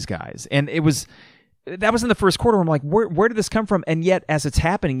off of these guys. And that was in the first quarter. I'm like, where did this come from? And yet, as it's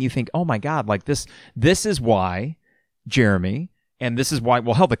happening, you think, oh my God, like this is why Jeremy, and this is why,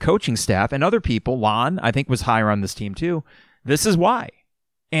 well, hell, the coaching staff and other people, Lon, I think was higher on this team too. This is why.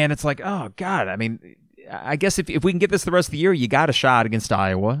 And it's like, oh, God, I mean, I guess if we can get this the rest of the year, you got a shot against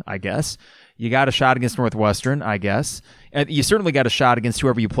Iowa, I guess. You got a shot against Northwestern, I guess. And you certainly got a shot against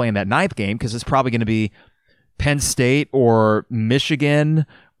whoever you play in that 9th game, because it's probably going to be Penn State or Michigan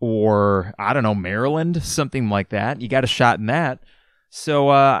or, I don't know, Maryland, something like that. You got a shot in that.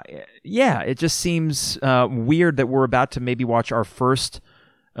 So, yeah, it just seems weird that we're about to maybe watch our first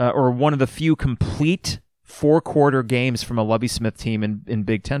or one of the few complete 4-quarter games from a Lovie Smith team in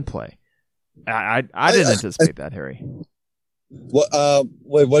Big Ten play. I didn't anticipate that, Harry. What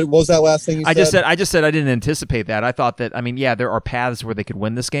was that last thing you said? I just said I didn't anticipate that. I thought that, I mean, yeah, there are paths where they could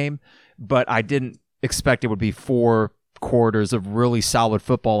win this game, but I didn't expect it would be 4 quarters of really solid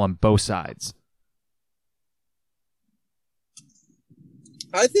football on both sides.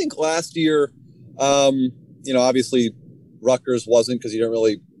 I think last year, obviously Rutgers wasn't, because you didn't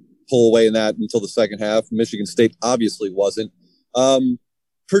really pull away in that until the second half. Michigan State obviously wasn't.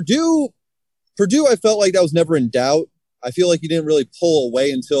 Purdue, I felt like that was never in doubt. I feel like you didn't really pull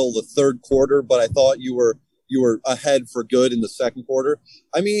away until the 3rd quarter, but I thought you were ahead for good in the 2nd quarter.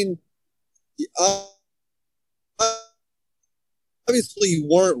 I mean, obviously you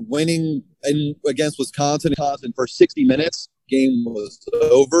weren't winning against Wisconsin for 60 minutes. Game was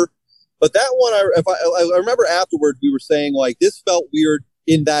over. But that one, I remember afterwards we were saying, like, this felt weird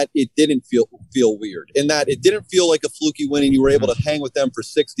in that it didn't feel weird, in that it didn't feel like a fluky win, and you were able to hang with them for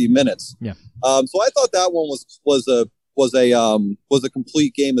 60 minutes. Yeah. So I thought that one was a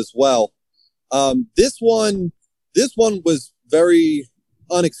complete game as well. This one was very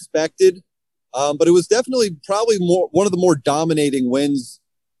unexpected, but it was definitely probably one of the more dominating wins.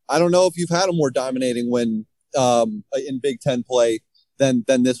 I don't know if you've had a more dominating win in Big Ten play than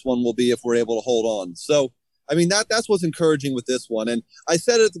this one will be if we're able to hold on. So, I mean, that's what's encouraging with this one. And I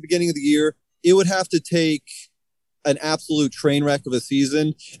said it at the beginning of the year, it would have to take an absolute train wreck of a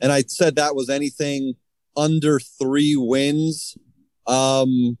season. And I said that was anything under 3 wins.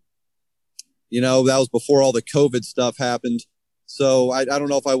 That was before all the COVID stuff happened. So I don't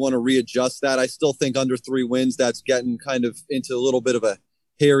know if I want to readjust that. I still think under 3 wins, that's getting kind of into a little bit of a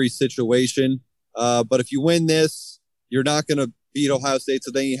hairy situation. But if you win this, you're not going to beat Ohio State.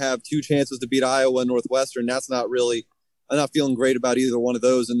 So then you have 2 chances to beat Iowa and Northwestern. I'm not feeling great about either one of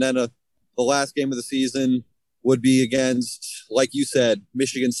those. And then the last game of the season would be against, like you said,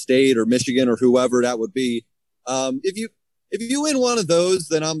 Michigan State or Michigan or whoever that would be. If you win one of those,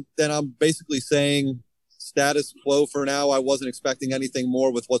 then I'm basically saying status quo for now. I wasn't expecting anything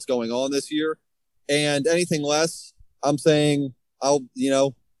more with what's going on this year, and anything less, I'm saying I'll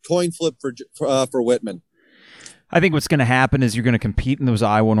coin flip for Whitman. I think what's going to happen is you're going to compete in those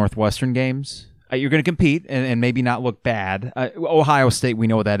Iowa Northwestern games. You're going to compete and maybe not look bad. Ohio State, we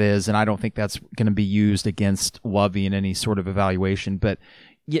know what that is, and I don't think that's going to be used against Lovie in any sort of evaluation. But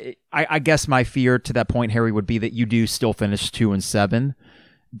yeah, I guess my fear to that point, Harry, would be that you do still finish 2-7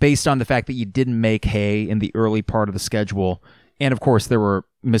 based on the fact that you didn't make hay in the early part of the schedule. And, of course, there were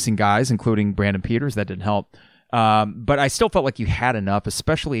missing guys, including Brandon Peters. That didn't help. But I still felt like you had enough,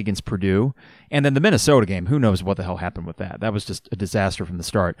 especially against Purdue. And then the Minnesota game, who knows what the hell happened with that? That was just a disaster from the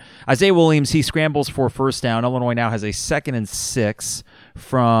start. Isaiah Williams, he scrambles for first down. Illinois now has a 2nd and 6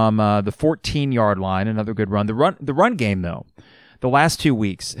 from the 14-yard line. Another good run. The run game, though, the last 2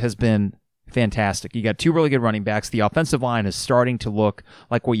 weeks has been fantastic. You got 2 really good running backs. The offensive line is starting to look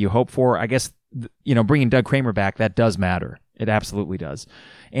like what you hope for. I guess, bringing Doug Kramer back, that does matter. It absolutely does.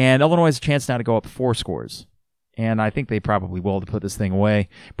 And Illinois has a chance now to go up 4 scores. And I think they probably will to put this thing away.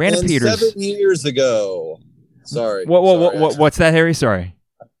 Brandon Peters. 7 years ago. Sorry. What's that, Harry? Sorry.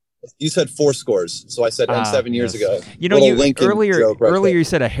 You said 4 scores, so I said 7 years ago. You know, earlier you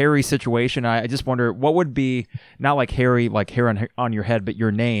said a hairy situation. I just wonder what would be, not like hairy, like hair on your head, but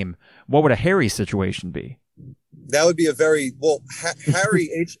your name. What would a hairy situation be? That would be a very Harry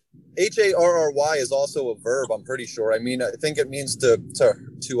Harry is also a verb. I'm pretty sure. I mean, I think it means to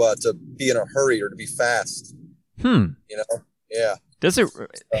be in a hurry or to be fast. You know, yeah. Does it?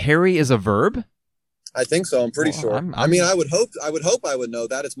 Harry is a verb? I think so. I'm pretty sure. I mean, I would hope I would know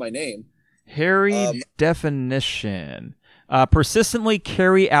that. It's my name. Harry definition. Persistently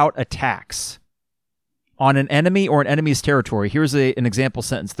carry out attacks on an enemy or an enemy's territory. Here's an example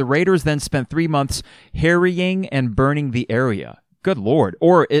sentence. The Raiders then spent 3 months harrying and burning the area. Good Lord.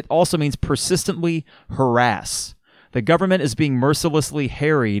 Or it also means persistently harass. The government is being mercilessly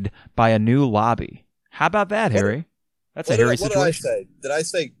harried by a new lobby. How about that, Harry? That's a hairy situation. What did I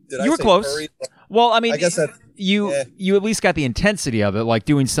say? You were close. Hurry? Well, I mean, I guess you at least got the intensity of it, like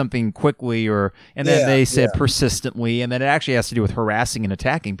doing something quickly, and then they said persistently, and then it actually has to do with harassing and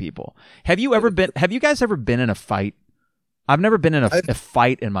attacking people. Have you guys ever been in a fight? I've never been in a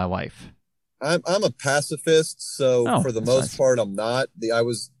fight in my life. I'm a pacifist, so for the most part, I'm not.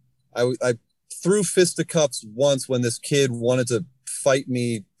 I threw fisticuffs once when this kid wanted to fight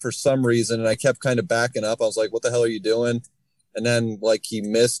me for some reason, and I kept kind of backing up. I was like, "What the hell are you doing?" And then he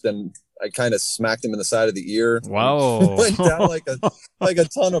missed, and I kind of smacked him in the side of the ear. Wow! Went down like a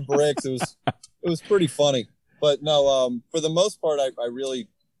ton of bricks. It was pretty funny. But no, for the most part, I really,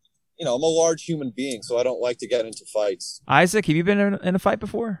 I'm a large human being, so I don't like to get into fights. Isaac, have you been in a fight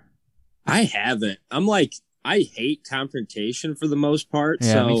before? I haven't. I hate confrontation for the most part.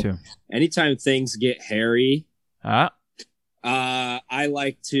 Yeah, so me too. Anytime things get hairy, I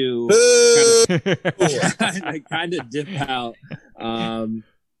like to kind of dip out.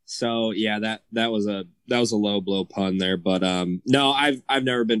 So yeah, that was a low blow pun there, but no, I've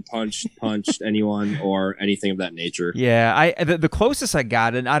never been punched anyone or anything of that nature. Yeah, the closest I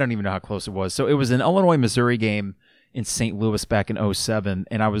got, and I don't even know how close it was. So it was an Illinois-Missouri game in St. Louis back in 2007,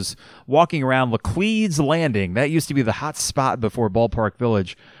 and I was walking around Laclede's Landing. That used to be the hot spot before Ballpark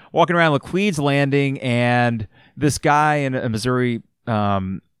Village. Walking around Laclede's Landing, and this guy in a Missouri,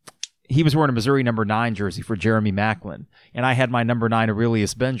 he was wearing a Missouri number 9 jersey for Jeremy Macklin, and I had my number 9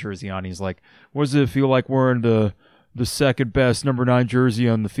 Aurelius Ben jersey on. He's like, "What does it feel like wearing the second best number 9 jersey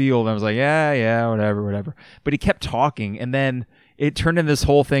on the field?" And I was like, yeah, whatever. But he kept talking, and then it turned into this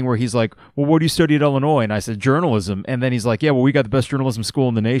whole thing where he's like, "Well, what do you study at Illinois?" And I said, "Journalism." And then he's like, "Yeah, well, we got the best journalism school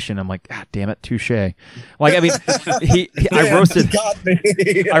in the nation." I'm like, "God damn it, touche." Like, I mean,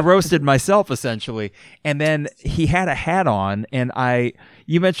 I roasted myself essentially. And then he had a hat on, and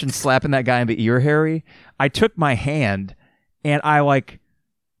you mentioned slapping that guy in the ear, Harry. I took my hand and I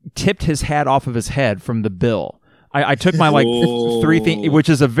tipped his hat off of his head from the bill. I took my 3 things, which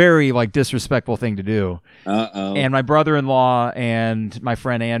is a very disrespectful thing to do. And my brother-in-law and my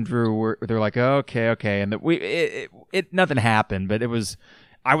friend Andrew they're like, okay, and nothing happened, but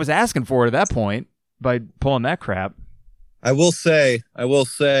I was asking for it at that point by pulling that crap. I will say,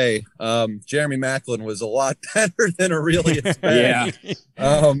 Jeremy Macklin was a lot better than Aurelius Ben.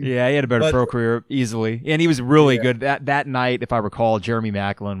 Yeah, he had a better pro career easily, and he was really good that night. If I recall, Jeremy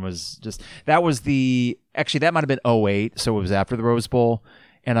Macklin was that might have been 2008, so it was after the Rose Bowl,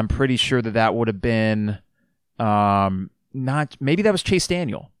 and I'm pretty sure that would have been maybe that was Chase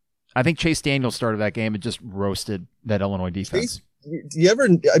Daniel. I think Chase Daniel started that game and just roasted that Illinois defense.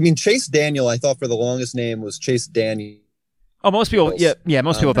 Chase Daniel, I thought for the longest name was Chase Daniel. Oh, most people,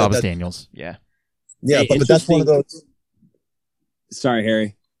 most people thought it was Daniels. Yeah, hey, but that's one of those. Sorry,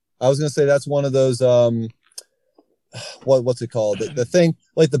 Harry. I was going to say that's one of those. What's it called? The thing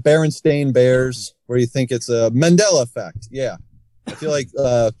like the Berenstain Bears, where you think it's a Mandela effect. Yeah, I feel like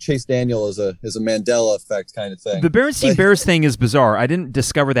Chase Daniel is a Mandela effect kind of thing. The Berenstain Bears thing is bizarre. I didn't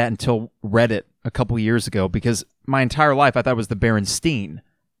discover that until Reddit a couple years ago, because my entire life I thought it was the Berenstein.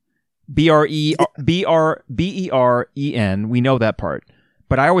 Beren. We know that part,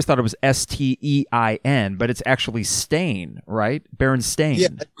 but I always thought it was Stein, but it's actually Stain, right? Berenstain. Yeah,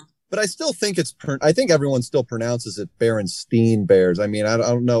 but I still think I think everyone still pronounces it Berenstein Bears. I mean, I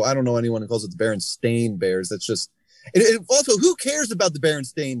don't know anyone who calls it the Berenstain Bears. It's just. Also, who cares about the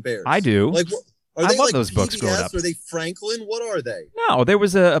Berenstain Bears? I do. I love those books growing up. Are they Franklin? What are they? No, there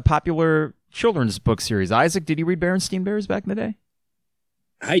was a popular children's book series. Isaac, did you read Berenstain Bears back in the day?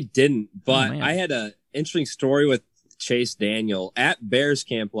 I didn't, but I had an interesting story with Chase Daniel at Bears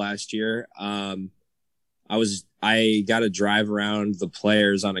camp last year. I was I got to drive around the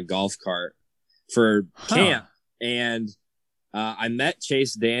players on a golf cart for camp. And I met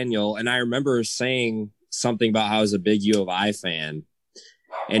Chase Daniel, and I remember saying something about how I was a big U of I fan.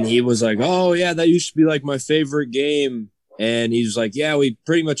 And he was like, oh, yeah, that used to be like my favorite game. And he was like, yeah, we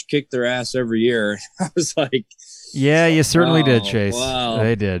pretty much kicked their ass every year. I was like, yeah, you certainly did, Chase. Wow.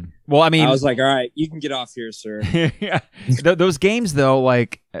 They did. Well, I mean, I was like, all right, you can get off here, sir. Yeah. Those games, though,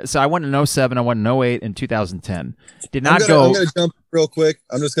 like, so I went in 07, I went in 08, and 2010. I'm going to jump real quick.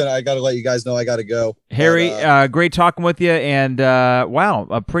 I got to let you guys know I got to go. Harry, great talking with you. And, wow,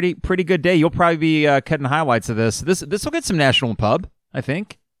 a pretty good day. You'll probably be cutting highlights of this. This will get some national pub, I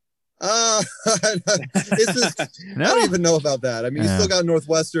think. I don't even know about that. I mean, you still got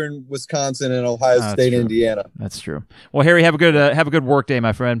Northwestern, Wisconsin, and Ohio State, true. Indiana. That's true. Well, Harry, have a good work day,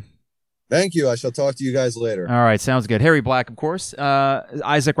 my friend. Thank you. I shall talk to you guys later. All right, sounds good. Harry Black, of course.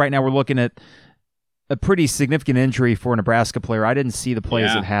 Isaac, right now we're looking at a pretty significant injury for a Nebraska player. I didn't see the play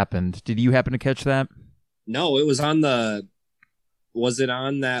as it happened. Did you happen to catch that? No, it was was it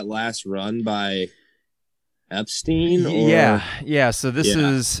on that last run by Epstein? Or? Yeah. So this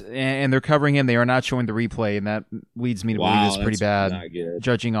is, and they're covering him. They are not showing the replay, and that leads me to believe it's pretty bad. Not good.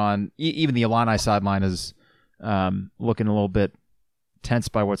 Judging on even the Illini sideline is looking a little bit tense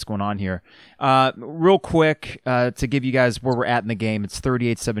by what's going on here. Real quick, to give you guys where we're at in the game, it's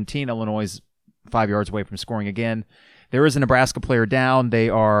 38-17. Illinois is 5 yards away from scoring again. There is a Nebraska player down. They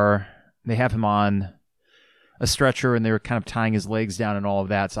have him on a stretcher, and they're kind of tying his legs down and all of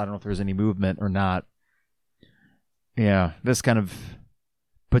that. So I don't know if there's any movement or not. Yeah, this kind of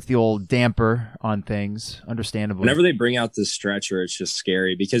puts the old damper on things, understandably. Whenever they bring out this stretcher, it's just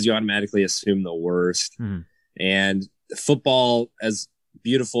scary because you automatically assume the worst. And football, as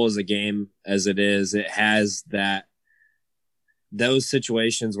beautiful as a game as it is, it has those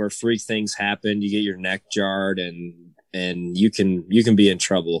situations where freak things happen. You get your neck jarred, and you can be in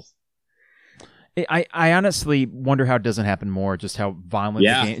trouble. I honestly wonder how it doesn't happen more, just how violent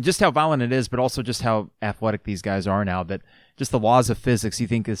how violent it is, but also just how athletic these guys are now, that just the laws of physics, you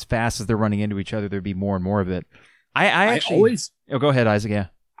think as fast as they're running into each other, there'd be more and more of it. I always... Oh, go ahead, Isaac, yeah.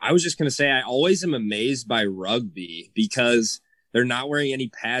 I was just going to say, I always am amazed by rugby because they're not wearing any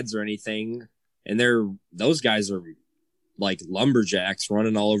pads or anything, and those guys are like lumberjacks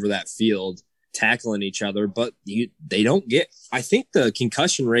running all over that field, tackling each other, but they don't get. I think the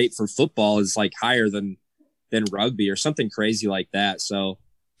concussion rate for football is like higher than rugby or something crazy like that. So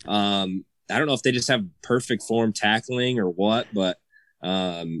I don't know if they just have perfect form tackling or what, but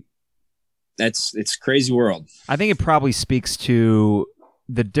it's crazy world. I think it probably speaks to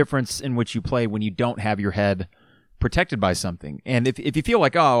the difference in which you play when you don't have your head protected by something. And if you feel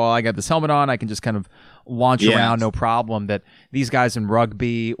like, oh, well, I got this helmet on, I can just kind of launch around, no problem, that these guys in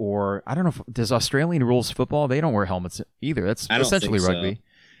rugby, or I don't know, does Australian rules football? They don't wear helmets either. That's essentially rugby. So.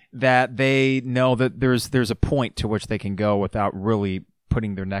 That they know that there's a point to which they can go without really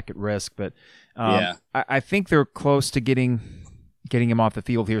putting their neck at risk. But I think they're close to getting him off the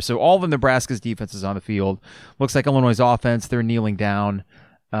field here. So all of Nebraska's defense is on the field. Looks like Illinois' offense, they're kneeling down.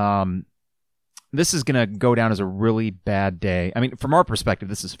 This is going to go down as a really bad day. I mean, from our perspective,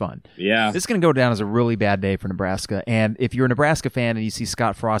 this is fun. Yeah. This is going to go down as a really bad day for Nebraska. And if you're a Nebraska fan and you see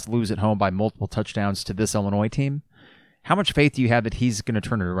Scott Frost lose at home by multiple touchdowns to this Illinois team, how much faith do you have that he's going to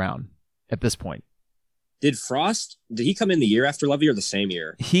turn it around at this point? Did he come in the year after Lovie or the same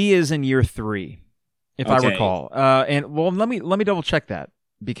year? He is in year 3, if I recall. And well, let me double check that,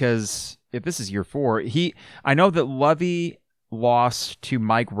 because if this is year 4, I know that Lovie lost to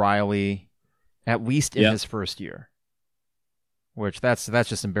Mike Riley at least in his first year, which that's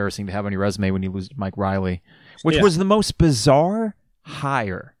just embarrassing to have on your resume when you lose to Mike Riley, which was the most bizarre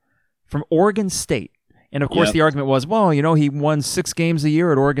hire from Oregon State. And of course, the argument was, well, he won 6 games a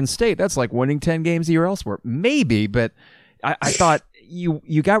year at Oregon State. That's like winning 10 games a year elsewhere. Maybe, but I thought you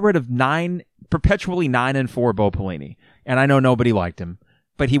got rid of perpetually 9-4 Bo Pelini. And I know nobody liked him,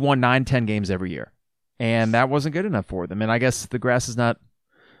 but he won 9-10 games every year. And that wasn't good enough for them. And I guess the grass is not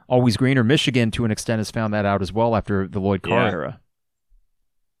always greener. Michigan, to an extent, has found that out as well after the Lloyd Carr era.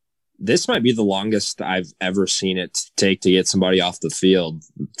 This might be the longest I've ever seen it take to get somebody off the field.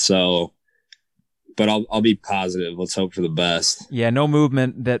 So, but I'll be positive. Let's hope for the best. Yeah, no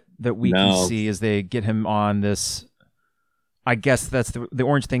movement that we can see as they get him on this. I guess that's the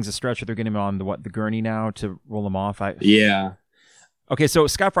orange thing's a stretcher. They're getting him on the gurney now to roll him off. Okay, so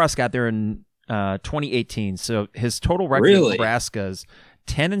Scott Frost got there in 2018. So his total record in Nebraska is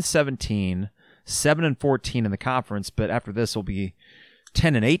 10-17, 7-14 in the conference, but after this will be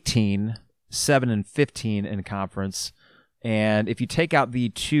 10-18, 7-15 in conference. And if you take out the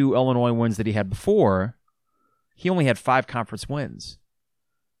 2 Illinois wins that he had before, he only had 5 conference wins.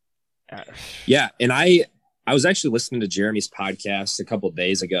 Yeah, and I was actually listening to Jeremy's podcast a couple of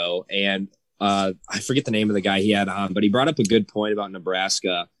days ago, and I forget the name of the guy he had on, but he brought up a good point about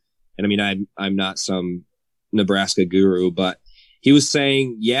Nebraska. And I mean, I'm not some Nebraska guru, but he was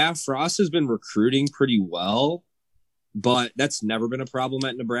saying, yeah, Frost has been recruiting pretty well, but that's never been a problem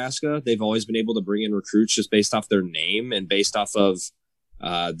at Nebraska. They've always been able to bring in recruits just based off their name and based off of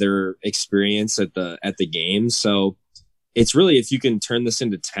their experience at the games. So it's really if you can turn this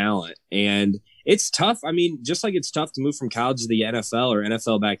into talent. And it's tough. I mean, just like it's tough to move from college to the NFL or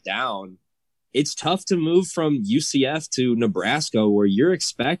NFL back down, it's tough to move from UCF to Nebraska, where you're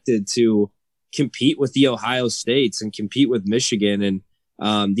expected to compete with the Ohio States and compete with Michigan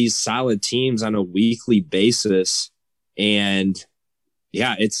and these solid teams on a weekly basis. And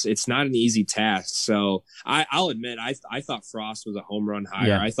yeah, it's not an easy task. So I'll admit, I thought Frost was a home run hire.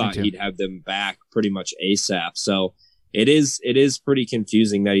 Yeah, I thought he'd have them back pretty much ASAP. So it is pretty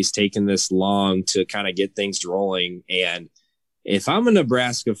confusing that he's taken this long to kind of get things rolling. And if I'm a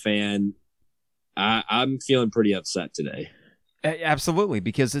Nebraska fan, I'm feeling pretty upset today. Absolutely,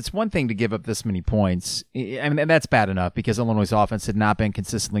 because it's one thing to give up this many points. I mean, that's bad enough because Illinois' offense had not been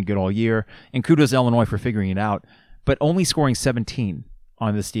consistently good all year, and kudos to Illinois for figuring it out, but only scoring 17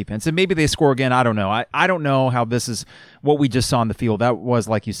 on this defense. And maybe they score again. I don't know. I don't know how this is what we just saw on the field. That was,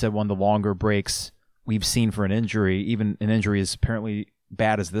 like you said, one of the longer breaks we've seen for an injury, even an injury as apparently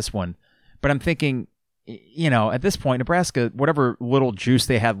bad as this one. But I'm thinking, at this point, Nebraska, whatever little juice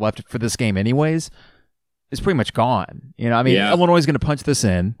they had left for this game anyways, is pretty much gone. Illinois is going to punch this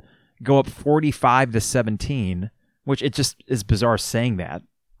in, go up 45-17, which it just is bizarre saying that,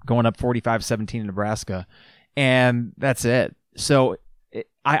 going up 45-17 in Nebraska, and that's it. So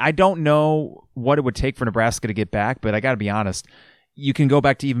I don't know what it would take for Nebraska to get back, but I got to be honest, you can go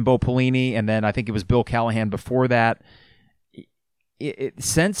back to even Bo Pelini, and then I think it was Bill Callahan before that.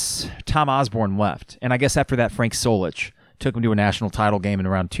 Since Tom Osborne left, and I guess after that Frank Solich took him to a national title game in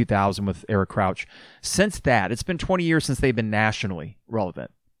around 2000 with Eric Crouch. Since that, it's been 20 years since they've been nationally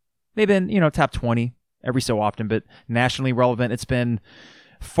relevant. They've been, top 20 every so often, but nationally relevant, it's been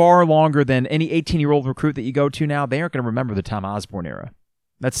far longer than any 18-year-old recruit that you go to now. They aren't going to remember the Tom Osborne era.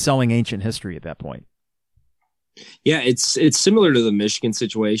 That's selling ancient history at that point. Yeah, it's similar to the Michigan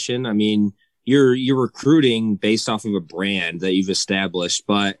situation. I mean, you're recruiting based off of a brand that you've established,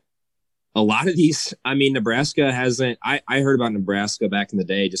 but a lot of these, Nebraska hasn't. I heard about Nebraska back in the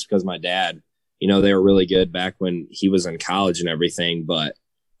day just because my dad, they were really good back when he was in college and everything. But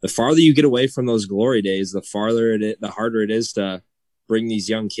the farther you get away from those glory days, the harder it is to bring these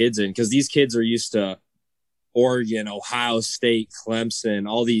young kids in, because these kids are used to Oregon, Ohio State, Clemson,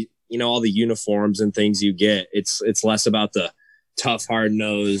 all the uniforms and things you get. It's less about the tough,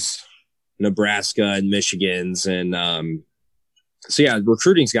 hard-nosed Nebraska and Michigans. And so, yeah,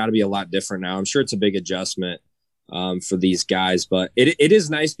 recruiting's got to be a lot different now. I'm sure it's a big adjustment for these guys, but it is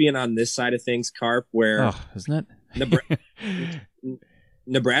nice being on this side of things, Carp, where isn't it?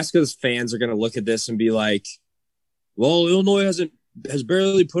 Nebraska's fans are going to look at this and be like, well, Illinois has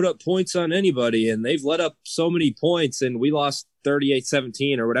barely put up points on anybody, and they've let up so many points, and we lost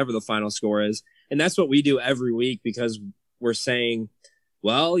 38-17 or whatever the final score is. And that's what we do every week, because we're saying,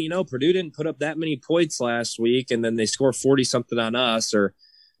 well, Purdue didn't put up that many points last week, and then they score 40 something on us, or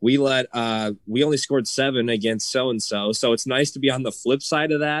we only scored 7 against so-and-so. So it's nice to be on the flip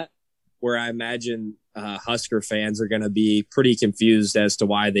side of that, where I imagine Husker fans are going to be pretty confused as to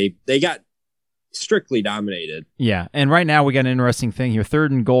why they got strictly dominated. Yeah, and right now we got an interesting thing here. 3rd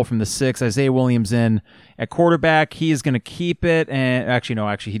and goal from the 6. Isaiah Williams in at quarterback. He is going to keep it, and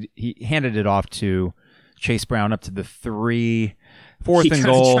he handed it off to Chase Brown up to the 3. 4th and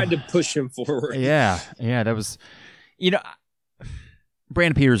goal. He tried to push him forward. Yeah, that was,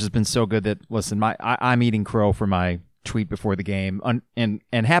 Brandon Peters has been so good that, listen, I'm eating crow for my tweet before the game, and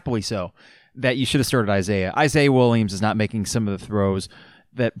happily so, that you should have started Isaiah. Isaiah Williams is not making some of the throws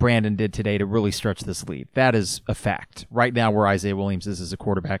that Brandon did today to really stretch this lead. That is a fact. Right now where Isaiah Williams is as a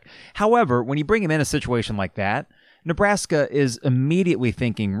quarterback. However, when you bring him in a situation like that, Nebraska is immediately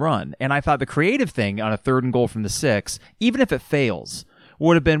thinking run. And I thought the creative thing on a 3rd and goal from the 6, even if it fails,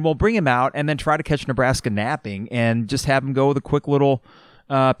 would have been, well, bring him out and then try to catch Nebraska napping and just have him go with a quick little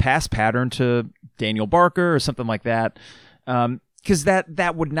pass pattern to Daniel Barker or something like that. Because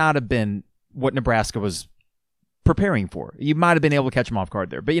that would not have been what Nebraska was preparing for. You might have been able to catch him off guard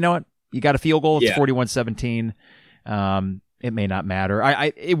there. But you know what? You got a field goal. It's 41-17. It may not matter.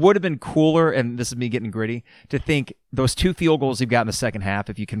 It would have been cooler, and this is me getting gritty, to think those 2 field goals you've got in the second half,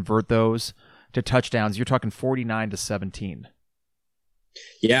 if you convert those to touchdowns, you're talking 49-17.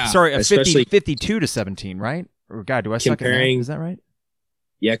 Yeah. Sorry, 52-17, right? Or God, do I suck at math? Is that right?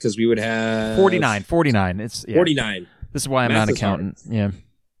 Yeah, because we would have 49. It's 49. This is why I'm not an accountant. Yeah.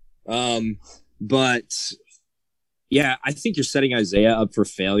 But yeah, I think you're setting Isaiah up for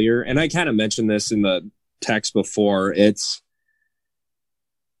failure. And I kind of mentioned this in the text before. It's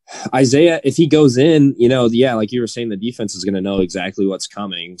Isaiah, if he goes in, like you were saying, the defense is going to know exactly what's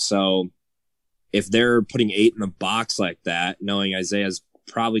coming. So if they're putting 8 in the box like that, knowing Isaiah's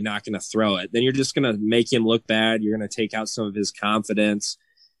probably not going to throw it, then you're just going to make him look bad. You're going to take out some of his confidence.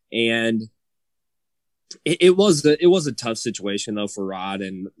 And it was a tough situation though for Rod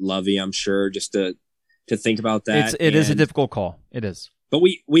and Lovie, I'm sure, just to think about that. It is a difficult call. It is. But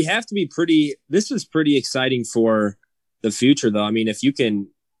we have to be this is pretty exciting for the future though. I mean, if you can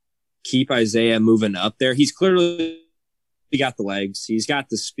keep Isaiah moving up there, he's clearly got the legs. He's got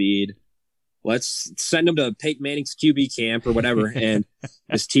the speed. Let's send him to Peyton Manning's QB camp or whatever and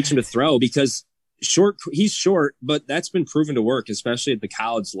just teach him to throw, because he's short, but that's been proven to work, especially at the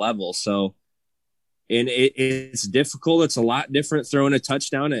college level. So, and it's difficult. It's a lot different throwing a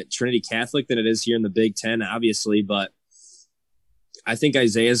touchdown at Trinity Catholic than it is here in the Big Ten, obviously. But I think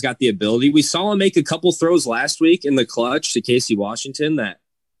Isaiah's got the ability. We saw him make a couple throws last week in the clutch to Casey Washington that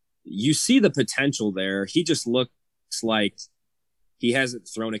you see the potential there. He just looks like he hasn't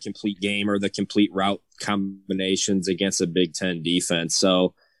thrown a complete game or the complete route combinations against a Big Ten defense.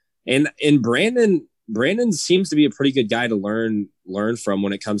 So, and Brandon seems to be a pretty good guy to learn from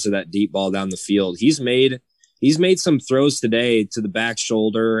when it comes to that deep ball down the field. He's made some throws today to the back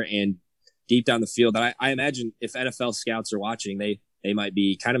shoulder and deep down the field that I imagine if NFL scouts are watching, they might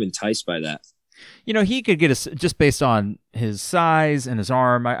be kind of enticed by that. He could get us just based on his size and his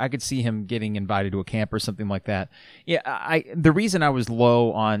arm. I could see him getting invited to a camp or something like that. Yeah, the reason I was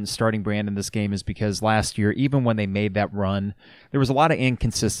low on starting Brandon this game is because last year, even when they made that run, there was a lot of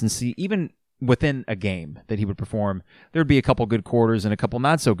inconsistency, even within a game that he would perform. There'd be a couple good quarters and a couple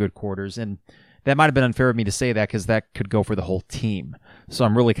not so good quarters, and that might have been unfair of me to say that because that could go for the whole team. So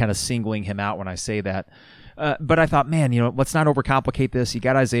I'm really kind of singling him out when I say that. But I thought, man, let's not overcomplicate this. You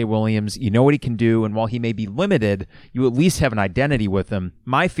got Isaiah Williams. You know what he can do. And while he may be limited, you at least have an identity with him.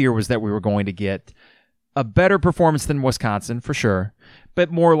 My fear was that we were going to get a better performance than Wisconsin, for sure, but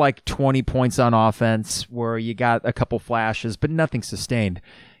more like 20 points on offense where you got a couple flashes, but nothing sustained.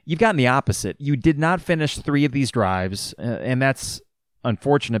 You've gotten the opposite. You did not finish 3 of these drives, and that's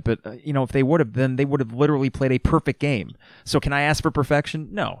unfortunate, but if they would have, then they would have literally played a perfect game. So can I ask for perfection?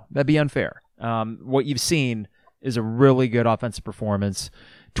 No, that'd be unfair. What you've seen is a really good offensive performance.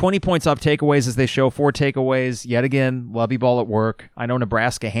 20 points off takeaways as they show, 4 takeaways. Yet again, Lovie ball at work. I know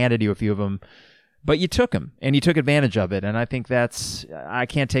Nebraska handed you a few of them, but you took them, and you took advantage of it. And I think I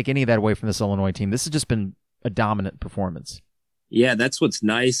can't take any of that away from this Illinois team. This has just been a dominant performance. Yeah, that's what's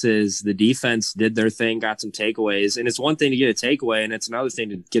nice is the defense did their thing, got some takeaways. And it's one thing to get a takeaway, and it's another thing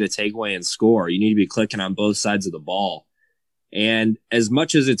to get a takeaway and score. You need to be clicking on both sides of the ball. And as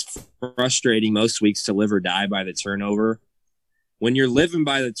much as it's frustrating most weeks to live or die by the turnover, when you're living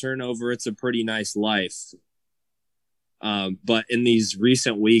by the turnover, it's a pretty nice life. But in these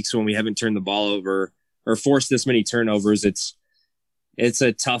recent weeks when we haven't turned the ball over or forced this many turnovers, it's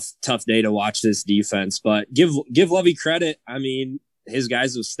a tough day to watch this defense. But give Lovie credit. I mean, his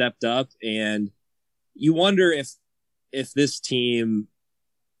guys have stepped up, and you wonder if this team,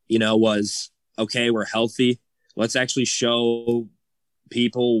 was okay, we're healthy. Let's actually show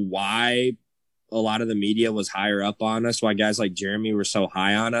people why a lot of the media was higher up on us, why guys like Jeremy were so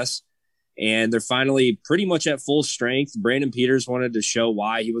high on us. And they're finally pretty much at full strength. Brandon Peters wanted to show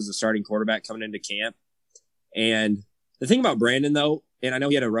why he was the starting quarterback coming into camp. And the thing about Brandon, though, and I know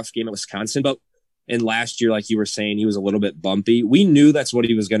he had a rough game at Wisconsin, but in last year, like you were saying, he was a little bit bumpy. We knew that's what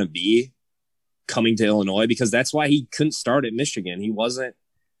he was going to be coming to Illinois, because that's why he couldn't start at Michigan. He wasn't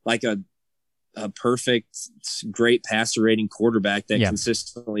like a perfect, great passer rating quarterback that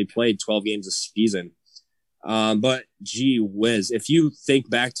consistently played 12 games a season. But gee whiz, if you think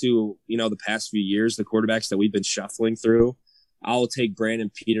back to, the past few years, the quarterbacks that we've been shuffling through, I'll take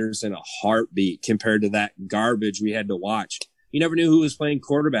Brandon Peters in a heartbeat compared to that garbage we had to watch. You never knew who was playing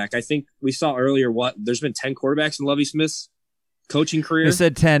quarterback. I think we saw earlier there's been 10 quarterbacks in Lovie Smith's coaching career. They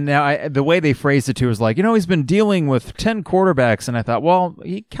said 10. Now, the way they phrased it too is like, he's been dealing with 10 quarterbacks. And I thought, well,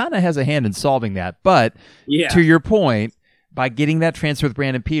 he kind of has a hand in solving that. But to your point, by getting that transfer with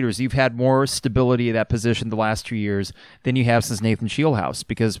Brandon Peters, you've had more stability at that position the last 2 years than you have since Nathan Shieldhouse,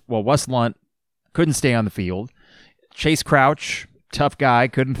 because, Wes Lunt couldn't stay on the field. Chase Crouch, tough guy,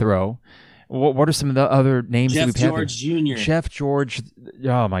 couldn't throw. What are some of the other names that we've had? Jeff George Jr. Jeff George,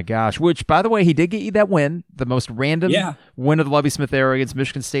 oh my gosh. Which, by the way, he did get you that win, the most random win of the Lovie Smith era against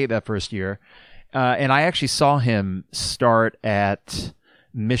Michigan State that first year. And I actually saw him start at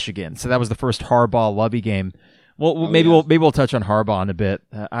Michigan. So that was the first Harbaugh Lovie game. Well, maybe we'll touch on Harbaugh in a bit.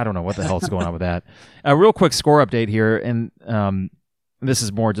 I don't know what the hell's going on with that. A real quick score update here, and this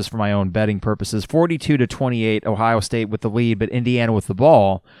is more just for my own betting purposes. 42-28, Ohio State with the lead, but Indiana with the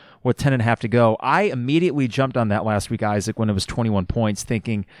ball with 10.5 to go. I immediately jumped on that last week, Isaac, when it was 21 points,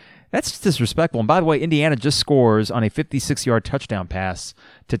 thinking that's disrespectful. And by the way, Indiana just scores on a 56-yard touchdown pass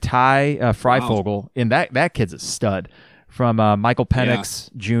to Ty Freifogel, wow. And that kid's a stud from Michael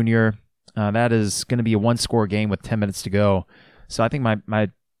Penix Jr. That is going to be a one-score game with 10 minutes to go. So I think my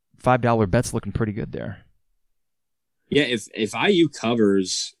 $5 bet's looking pretty good there. Yeah, if IU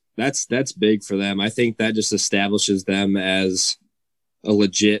covers, that's big for them. I think that just establishes them as a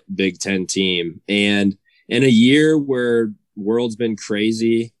legit Big Ten team. And in a year where world's been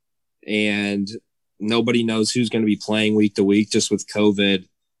crazy and nobody knows who's going to be playing week to week just with COVID,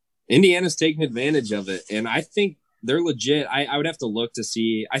 Indiana's taking advantage of it. And I think they're legit. I would have to look to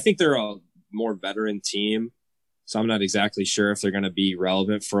see. I think they're a more veteran team, so I'm not exactly sure if they're going to be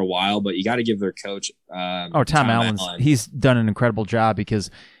relevant for a while, but you got to give their coach Tom Allen. He's done an incredible job because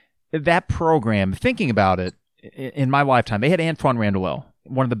that program, thinking about it, in my lifetime, they had Antoine Randall,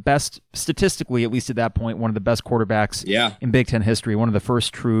 one of the best, statistically, at least at that point, one of the best quarterbacks in Big Ten history, one of the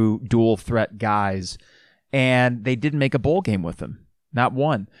first true dual threat guys, and they didn't make a bowl game with him. Not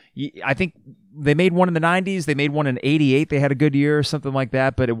one. I think they made one in the 90s. They made one in 88. They had a good year or something like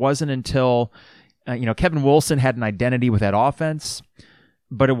that, but it wasn't until Kevin Wilson had an identity with that offense,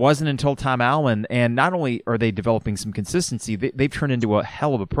 but it wasn't until Tom Allen, and not only are they developing some consistency, they've turned into a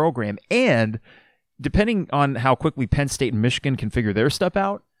hell of a program, and depending on how quickly Penn State and Michigan can figure their stuff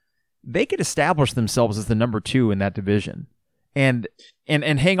out, they could establish themselves as the number 2 in that division. And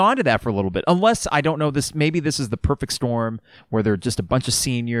hang on to that for a little bit. Unless, I don't know, maybe this is the perfect storm where they're just a bunch of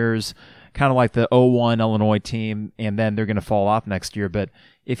seniors, kind of like the 01 Illinois team, and then they're going to fall off next year. But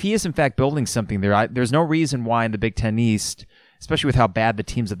if he is in fact building something there, there's no reason why in the Big Ten East, especially with how bad the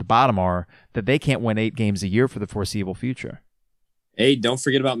teams at the bottom are, that they can't win 8 games a year for the foreseeable future. Hey, don't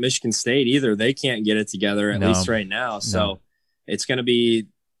forget about Michigan State either. They can't get it together, at least right now. So it's going to be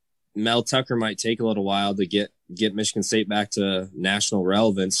Mel Tucker might take a little while to get Michigan State back to national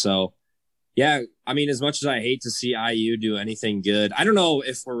relevance. So, yeah, I mean, as much as I hate to see IU do anything good, I don't know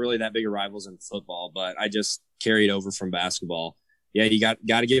if we're really that big of rivals in football, but I just carried over from basketball. Yeah, you got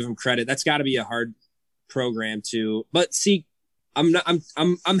to give them credit. That's got to be a hard program to. But see, I'm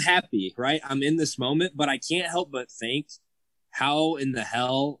happy, right? I'm in this moment, but I can't help but think how in the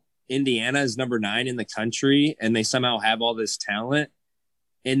hell Indiana is number 9 in the country and they somehow have all this talent.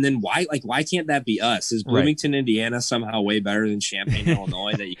 And then why can't that be us? Is Bloomington, Indiana somehow way better than Champaign,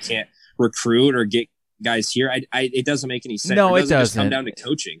 Illinois, that you can't recruit or get guys here? It doesn't make any sense. No, it doesn't. Just come down to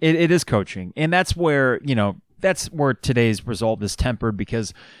coaching. It is coaching. And that's where, today's result is tempered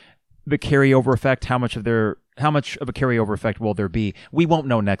because the carryover effect, how much of a carryover effect will there be? We won't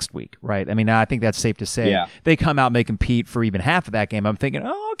know next week, right? I mean, I think that's safe to say. Yeah. They come out and they compete for even half of that game. I'm thinking,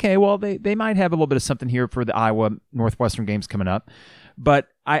 oh, okay, well, they might have a little bit of something here for the Iowa Northwestern games coming up. But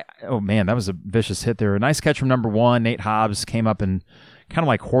that was a vicious hit there. A nice catch from number 1. Nate Hobbs came up and kind of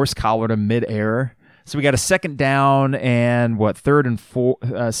like horse collared him midair. So we got a second down and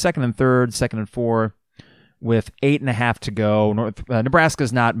second and third, second and 4 with 8.5 to go.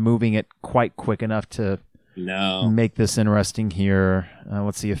 Nebraska's not moving it quite quick enough to make this interesting here.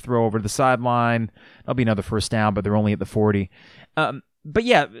 Let's see, a throw over to the sideline. That'll be another first down, but they're only at the 40. But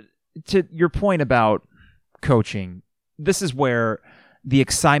yeah, to your point about coaching, this is where the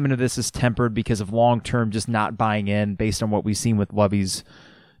excitement of this is tempered because of long-term just not buying in based on what we've seen with Lovie's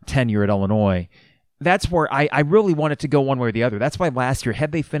tenure at Illinois. That's where I really want it to go one way or the other. That's why last year,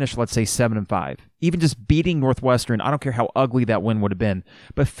 had they finished, let's say, 7-5, even just beating Northwestern, I don't care how ugly that win would have been,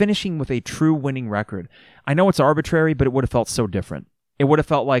 but finishing with a true winning record. I know it's arbitrary, but it would have felt so different. It would have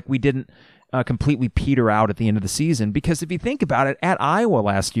felt like we didn't completely peter out at the end of the season, because if you think about it, at Iowa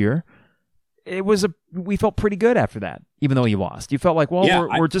last year, we felt pretty good after that, even though you lost. You felt like,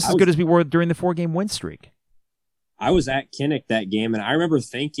 we're just as good as we were during the 4-game win streak. I was at Kinnick that game, and I remember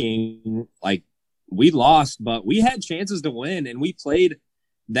thinking, like, we lost, but we had chances to win, and we played.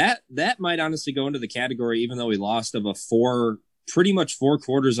 That might honestly go into the category, even though we lost, of pretty much 4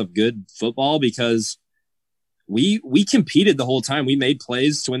 quarters of good football, because we competed the whole time. We made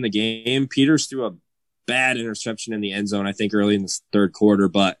plays to win the game. Peters threw a bad interception in the end zone, I think, early in the third quarter,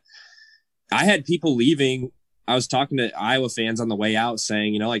 but I had people leaving. I was talking to Iowa fans on the way out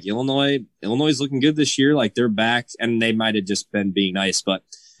saying, like, Illinois is looking good this year. Like, they're back, and they might have just been being nice. But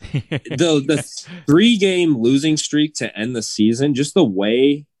the 3-game losing streak to end the season, just the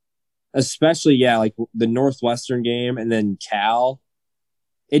way especially, like the Northwestern game and then Cal,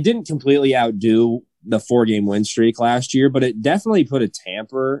 it didn't completely outdo the 4-game win streak last year, but it definitely put a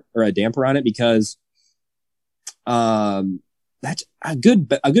damper on it because that's a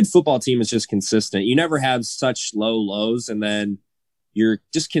good football team is just consistent. You never have such low lows, and then you're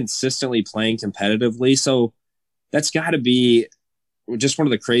just consistently playing competitively. So that's got to be just one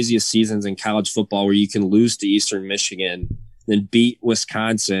of the craziest seasons in college football, where you can lose to Eastern Michigan, then beat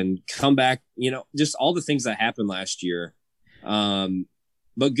Wisconsin, come back, just all the things that happened last year.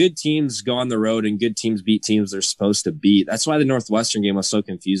 But good teams go on the road and good teams beat teams they're supposed to beat. That's why the Northwestern game was so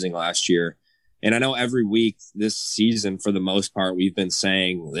confusing last year. And I know every week this season, for the most part, we've been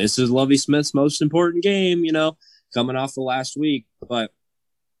saying this is Lovie Smith's most important game, coming off the last week. But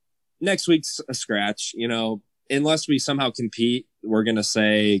next week's a scratch, unless we somehow compete, we're going to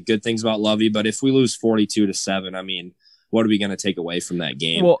say good things about Lovie. But if we lose 42-7, I mean, what are we going to take away from that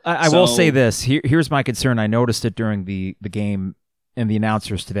game? Well, I will say this. Here's my concern. I noticed it during the game and the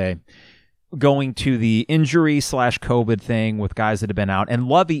announcers today, going to the injury/COVID thing with guys that have been out. And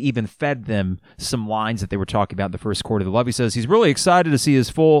Lovie even fed them some lines that they were talking about in the first quarter. Lovie says he's really excited to see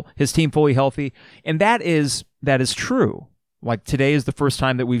his team fully healthy. And that is true. Like, today is the first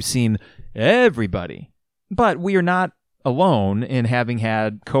time that we've seen everybody. But we are not alone in having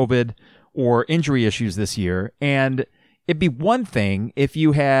had COVID or injury issues this year. And it'd be one thing if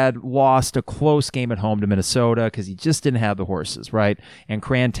you had lost a close game at home to Minnesota because you just didn't have the horses, right? And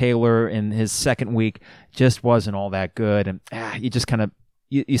Cran Taylor in his second week just wasn't all that good. And you just kind of,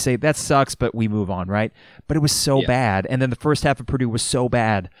 you say, that sucks, but we move on, right? But it was so bad. And then the first half of Purdue was so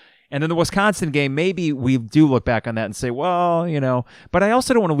bad. And then the Wisconsin game, maybe we do look back on that and say, well, but I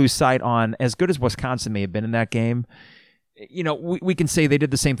also don't want to lose sight on, as good as Wisconsin may have been in that game, we can say they did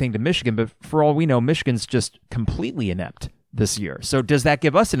the same thing to Michigan, but for all we know, Michigan's just completely inept this year. So does that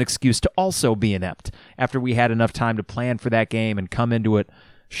give us an excuse to also be inept after we had enough time to plan for that game and come into it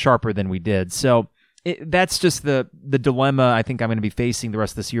sharper than we did? So that's just the dilemma I think I'm going to be facing the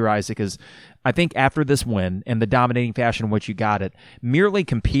rest of this year, Isaac, is I think after this win and the dominating fashion in which you got it, merely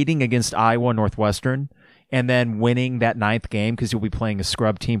competing against Iowa and Northwestern and then winning that 9th game because you'll be playing a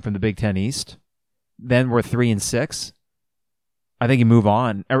scrub team from the Big Ten East, then we're 3-6. I think you move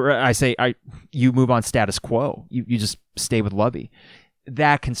on. Or you move on status quo. You just stay with Lovie.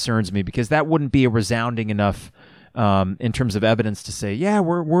 That concerns me because that wouldn't be a resounding enough in terms of evidence to say, yeah,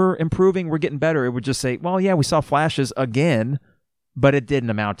 we're improving, we're getting better. It would just say, well, yeah, we saw flashes again, but it didn't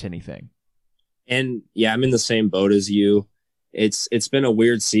amount to anything. And yeah, I'm in the same boat as you. It's been a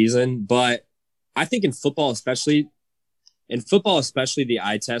weird season, but I think in football especially, the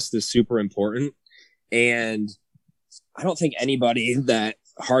eye test is super important. And I don't think anybody that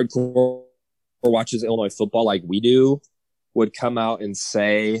hardcore watches Illinois football like we do would come out and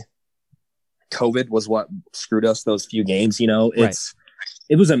say COVID was what screwed us those few games.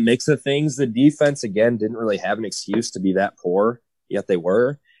 It was a mix of things. The defense, again, didn't really have an excuse to be that poor, yet they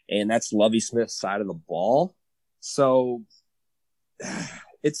were. And that's Lovie Smith's side of the ball. So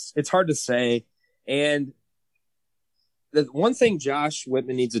it's hard to say. And the one thing Josh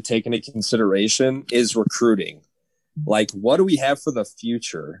Whitman needs to take into consideration is recruiting. Like, what do we have for the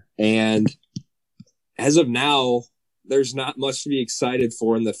future? And as of now, there's not much to be excited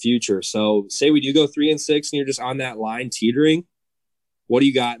for in the future. So say we do go 3-6 and you're just on that line teetering. What do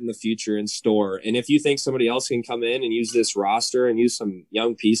you got in the future in store? And if you think somebody else can come in and use this roster and use some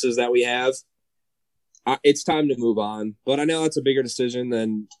young pieces that we have, it's time to move on. But I know that's a bigger decision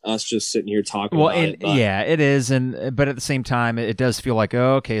than us just sitting here talking about it. Yeah, it is. But at the same time, it does feel like,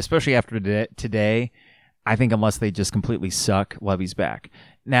 okay, especially after today, I think unless they just completely suck, Lovie's back.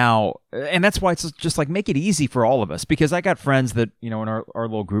 Now, and that's why it's just like, make it easy for all of us, because I got friends that, in our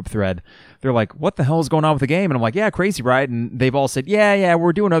little group thread, they're like, what the hell is going on with the game? And I'm like, yeah, crazy, right? And they've all said, yeah,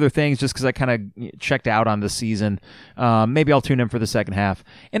 we're doing other things just because I kind of checked out on this season. Maybe I'll tune in for the second half.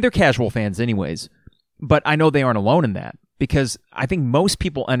 And they're casual fans anyways. But I know they aren't alone in that, because I think most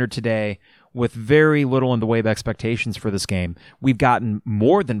people entered today with very little in the way of expectations for this game. We've gotten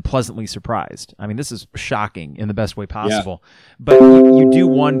more than pleasantly surprised. I mean, this is shocking in the best way possible. Yeah. But you do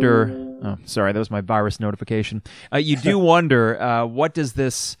wonder... Oh, sorry, that was my virus notification. You do wonder, what does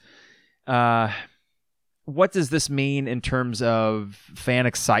this mean in terms of fan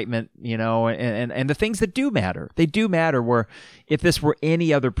excitement, and the things that do matter? They do matter, where if this were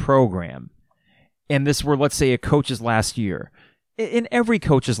any other program, and this were, let's say, a coach's last year, in every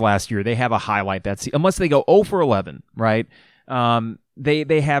coach's last year, they have a highlight that's, unless they go 0 for 11, right?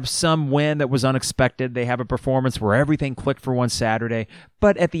 They have some win that was unexpected. They have a performance where everything clicked for one Saturday.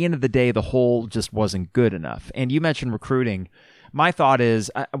 But at the end of the day, the whole just wasn't good enough. And you mentioned recruiting. My thought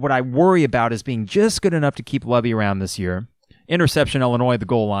is, what I worry about is being just good enough to keep Lovie around this year. Interception, Illinois at the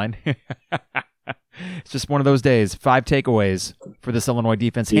goal line. It's just one of those days. 5 takeaways for this Illinois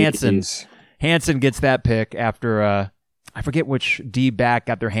defense. Hansen gets that pick after, I forget which D back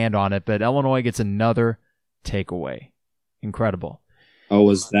got their hand on it, but Illinois gets another takeaway. Incredible. Oh,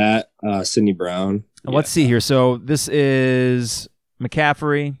 was that Sidney Brown? Let's see here. So this is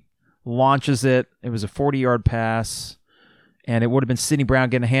McCaffrey launches it. It was a 40-yard pass, and it would have been Sidney Brown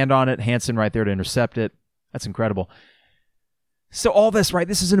getting a hand on it. Hansen right there to intercept it. That's incredible. So all this, right,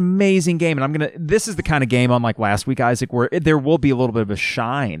 this is an amazing game, and this is the kind of game, unlike last week, Isaac, where there will be a little bit of a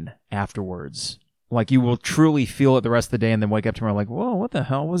shine afterwards. Like, you will truly feel it the rest of the day and then wake up tomorrow like, whoa, what the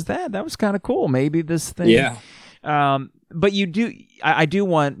hell was that? That was kind of cool. Maybe this thing. Yeah. But I do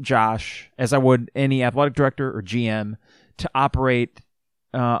want Josh, as I would any athletic director or GM, to operate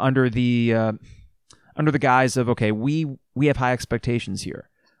under the guise of, okay, we have high expectations here.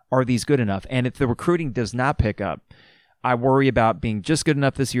 Are these good enough? And if the recruiting does not pick up, I worry about being just good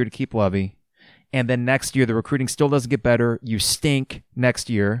enough this year to keep Lovie, and then next year the recruiting still doesn't get better. You stink next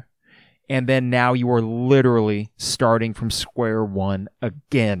year, and then now you are literally starting from square one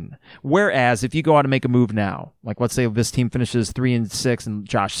again. Whereas if you go out and make a move now, like let's say this team finishes 3-6 and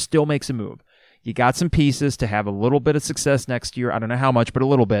Josh still makes a move, you got some pieces to have a little bit of success next year. I don't know how much, but a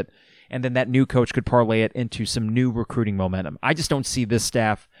little bit. And then that new coach could parlay it into some new recruiting momentum. I just don't see this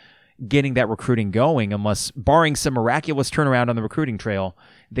staff getting that recruiting going unless, barring some miraculous turnaround on the recruiting trail,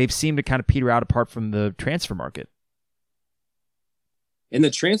 they've seemed to kind of peter out apart from the transfer market. And the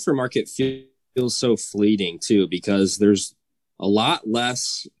transfer market feels so fleeting too, because there's a lot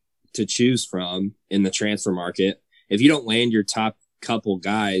less to choose from in the transfer market. If you don't land your top couple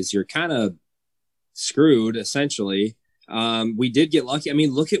guys, you're kind of screwed essentially. We did get lucky. I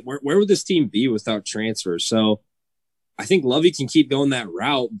mean, look at where would this team be without transfers? So I think Lovie can keep going that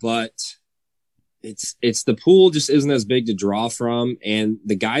route, but it's the pool just isn't as big to draw from, and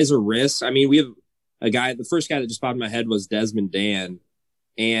the guys are risks. I mean, we have a guy. The first guy that just popped in my head was Desmond Dan,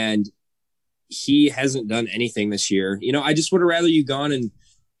 and he hasn't done anything this year. You know, I just would have rather you gone and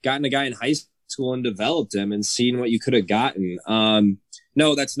gotten a guy in high school and developed him and seen what you could have gotten.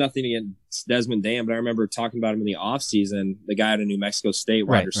 No, that's nothing against Desmond Dan, but I remember talking about him in the offseason, the guy out of New Mexico State,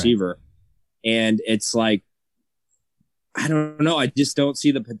 wide receiver, and it's like, I don't know. I just don't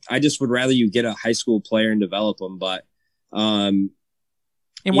see I just would rather you get a high school player and develop them. But, and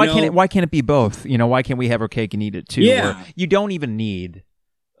why can't it be both? You know, why can't we have our cake and eat it too? Yeah. Where you don't even need,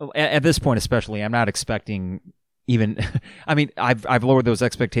 at this point especially, I'm not expecting even, I mean, I've lowered those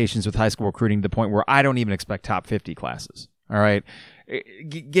expectations with high school recruiting to the point where I don't even expect top 50 classes. All right.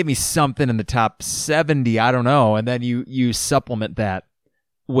 Give me something in the top 70. I don't know. And then you supplement that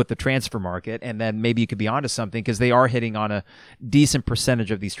with the transfer market, and then maybe you could be onto something because they are hitting on a decent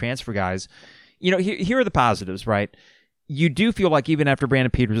percentage of these transfer guys. You know, here are the positives, right? You do feel like even after Brandon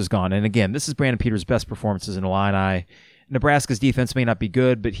Peters is gone, and again, this is Brandon Peters' best performances in Illini. Nebraska's defense may not be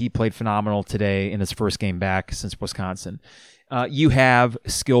good, but he played phenomenal today in his first game back since Wisconsin. You have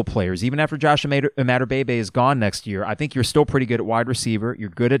skill players. Even after Josh Imatorbhebhe is gone next year, I think you're still pretty good at wide receiver. You're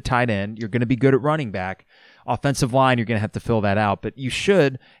good at tight end. You're going to be good at running back. Offensive line, you're going to have to fill that out, but you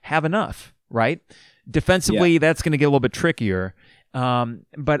should have enough, right? Defensively, that's going to get a little bit trickier.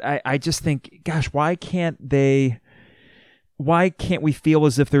 But I just think, gosh, why can't we feel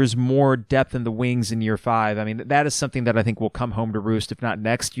as if there's more depth in the wings in year 5? I mean, that is something that I think will come home to roost, if not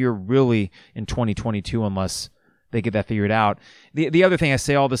next year, really in 2022, unless they get that figured out. The other thing, I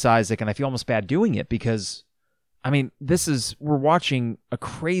say all this, Isaac, and I feel almost bad doing it because, I mean, we're watching a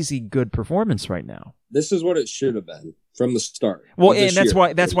crazy good performance right now. This is what it should have been from the start. Well, and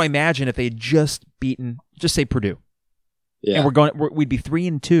that's why imagine if they had just beaten, just say Purdue. Yeah. And we'd be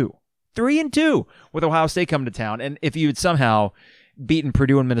 3-2. 3-2 with Ohio State coming to town. And if you had somehow beaten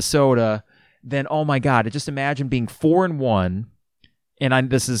Purdue and Minnesota, then, oh my God, just imagine being 4-1. And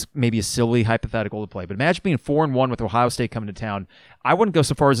this is maybe a silly hypothetical to play, but imagine being 4-1 with Ohio State coming to town. I wouldn't go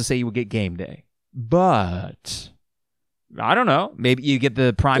so far as to say you would get game day, but I don't know. Maybe you get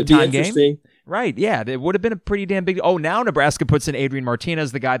the primetime game. Right, yeah. It would have been a pretty damn big... Oh, now Nebraska puts in Adrian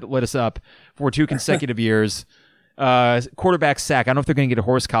Martinez, the guy that lit us up for 2 consecutive years. Quarterback sack. I don't know if they're going to get a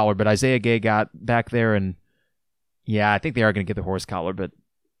horse collar, but Isaiah Gay got back there, and yeah, I think they are going to get the horse collar, but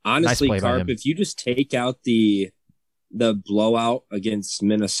honestly, nice play Carp, if you just take out the blowout against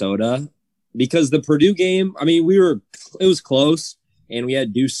Minnesota, because the Purdue game, I mean, it was close, and we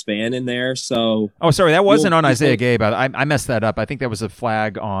had Deuce Spann in there, so... Oh, sorry, that wasn't on Isaiah Gay, but I messed that up. I think that was a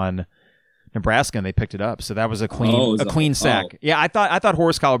flag on Nebraska, and they picked it up, so that was a clean sack. Yeah, I thought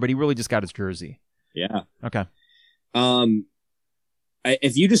horse collar, but he really just got his jersey. Yeah. Okay.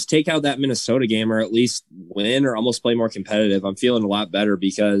 if you just take out that Minnesota game or at least win or almost play more competitive, I'm feeling a lot better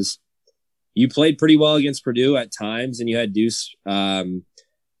because you played pretty well against Purdue at times and you had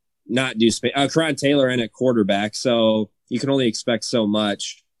Karan Taylor in at quarterback. So you can only expect so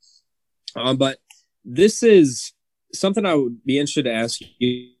much. But this is something I would be interested to ask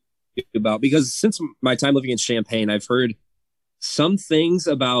you about because since my time living in Champaign, I've heard some things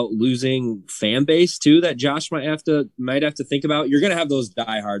about losing fan base too that Josh might have to think about. You're going to have those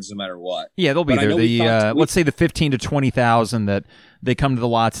diehards no matter what. Yeah, they'll be there. Let's say the 15 to 20,000 that they come to the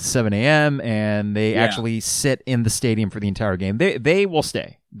lots at 7 a.m. and they actually sit in the stadium for the entire game. They will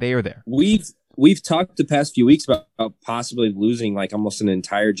stay. They are there. We've talked the past few weeks about possibly losing like almost an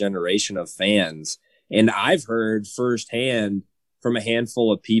entire generation of fans, and I've heard firsthand from a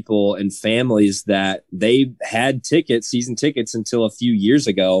handful of people and families that they had season tickets until a few years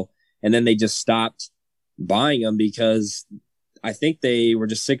ago. And then they just stopped buying them because I think they were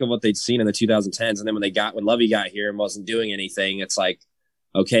just sick of what they'd seen in the 2010s. And then when Lovie got here and wasn't doing anything, it's like,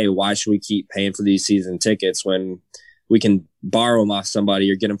 okay, why should we keep paying for these season tickets when we can borrow them off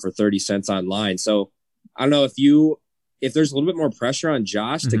somebody or get them for 30 cents online? So I don't know if there's a little bit more pressure on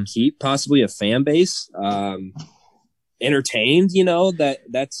Josh to keep possibly a fan base, entertained,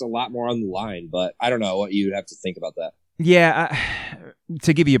 that's a lot more on the line, but I don't know what you'd have to think about that. Yeah.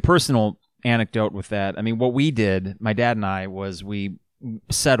 To give you a personal anecdote with that, I mean, what we did, my dad and I, was we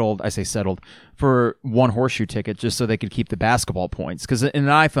settled for one horseshoe ticket just so they could keep the basketball points. Because in an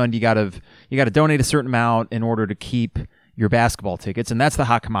iFund, you got to donate a certain amount in order to keep your basketball tickets, and that's the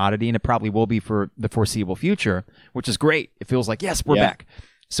hot commodity, and it probably will be for the foreseeable future, which is great. It feels like, yes, we're back.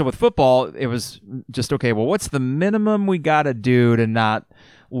 So with football, it was just, okay, well, what's the minimum we got to do to not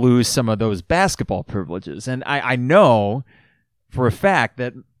lose some of those basketball privileges? And I know for a fact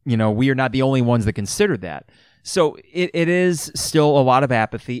that, we are not the only ones that consider that. So it is still a lot of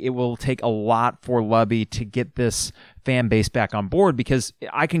apathy. It will take a lot for Lovie to get this fan base back on board, because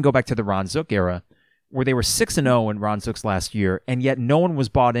I can go back to the Ron Zook era where they were 6-0 in Ron Zook's last year, and yet no one was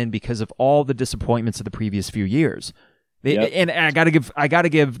bought in because of all the disappointments of the previous few years. And I gotta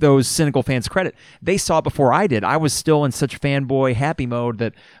give those cynical fans credit. They saw it before I did. I was still in such fanboy happy mode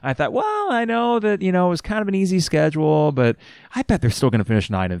that I thought, well, I know that it was kind of an easy schedule, but I bet they're still going to finish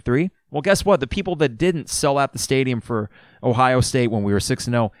 9-3. Well, guess what? The people that didn't sell out the stadium for Ohio State when we were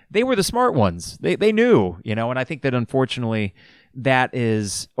 6-0, they were the smart ones. They knew, and I think that unfortunately, that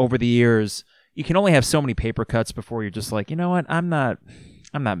is over the years. You can only have so many paper cuts before you're just like, you know what? I'm not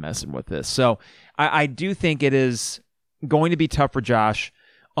messing with this. So I do think it is going to be tough for Josh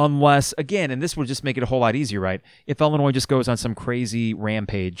unless, again, and this would just make it a whole lot easier, right? If Illinois just goes on some crazy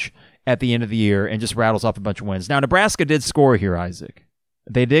rampage at the end of the year and just rattles off a bunch of wins. Now, Nebraska did score here, Isaac.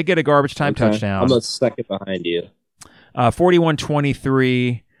 They did get a garbage time touchdown. I'm a second behind you.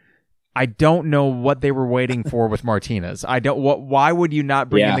 41-23. I don't know what they were waiting for with Martinez. Why would you not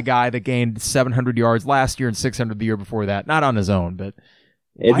bring in the guy that gained 700 yards last year and 600 the year before that? Not on his own, but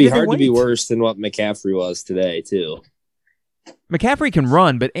it'd be hard to be worse than what McCaffrey was today, too. McCaffrey can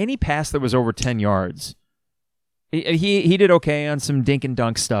run, but any pass that was over 10 yards, he did okay on some dink and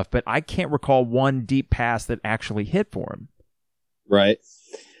dunk stuff, but I can't recall one deep pass that actually hit for him. Right.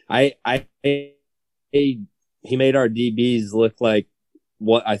 He made our DBs look like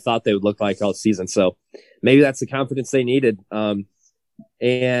what I thought they would look like all season, so maybe that's the confidence they needed. And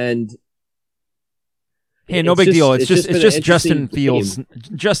hey, no big deal. It's just Justin Fields.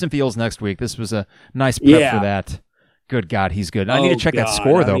 Justin Fields next week. This was a nice prep for that. Good God, he's good. I need to check that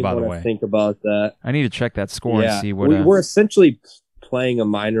score, though, by the way. Think about that. I need to check that score and see what... We're essentially playing a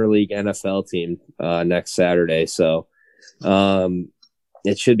minor league NFL team next Saturday, so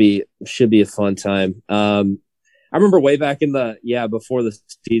it should be a fun time. I remember way back in before the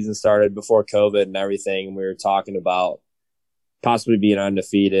season started, before COVID and everything, we were talking about possibly being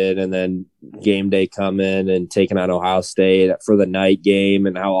undefeated and then game day coming and taking on Ohio State for the night game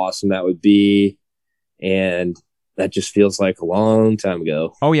and how awesome that would be. And that just feels like a long time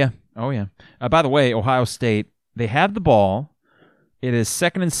ago. Oh, yeah. By the way, Ohio State, they have the ball. It is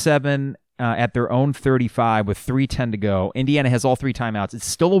 2nd and 7 at their own 35 with 3:10 to go. Indiana has all 3 timeouts. It's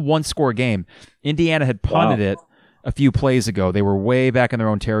still a one-score game. Indiana had punted it a few plays ago. They were way back in their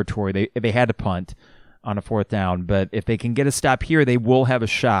own territory. They had to punt on a 4th down. But if they can get a stop here, they will have a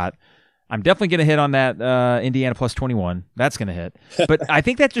shot. I'm definitely going to hit on that Indiana plus 21. That's going to hit. But I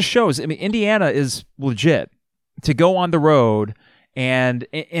think that just shows, Indiana is legit. To go on the road, and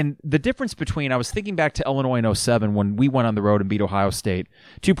the difference between, I was thinking back to Illinois in 07 when we went on the road and beat Ohio State.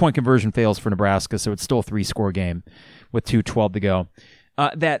 2-point conversion fails for Nebraska, so it's still a 3-score game with 2:12 to go.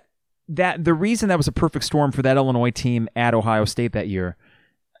 That that the reason that was a perfect storm for that Illinois team at Ohio State that year,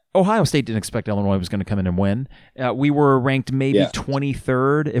 Ohio State didn't expect Illinois was going to come in and win. We were ranked maybe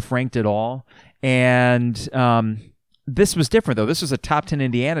 23rd, if ranked at all. And this was different, though. This was a top 10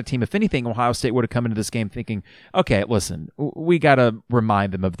 Indiana team. If anything, Ohio State would have come into this game thinking, okay, listen, we got to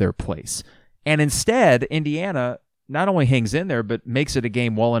remind them of their place. And instead, Indiana not only hangs in there, but makes it a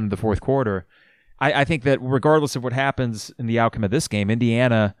game well into the fourth quarter. I think that regardless of what happens in the outcome of this game,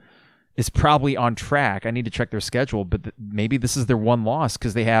 Indiana is probably on track. I need to check their schedule, but maybe this is their one loss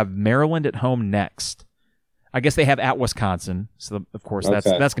because they have Maryland at home next. I guess they have at Wisconsin, so of course that's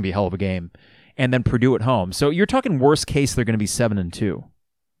going to be a hell of a game, and then Purdue at home. So you're talking worst case they're going to be 7-2.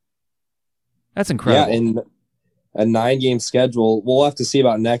 That's incredible. Yeah, and a 9-game schedule. We'll have to see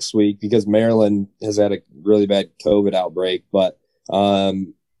about next week because Maryland has had a really bad COVID outbreak, but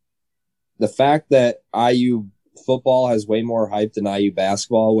the fact that IU football has way more hype than IU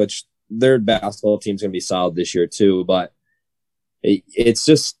basketball, which their basketball team's going to be solid this year too, but it's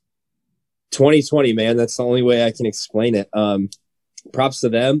just 2020, man. That's the only way I can explain it. Props to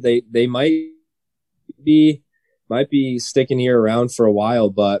them. They might be sticking here around for a while,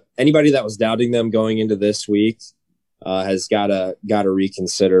 but anybody that was doubting them going into this week has got to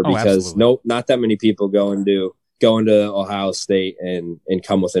reconsider because not that many people go into Ohio State and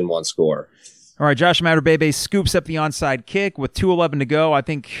come within one score. All right, Josh Matterbebe scoops up the onside kick with 2:11 to go. I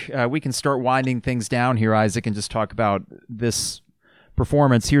think we can start winding things down here, Isaac, and just talk about this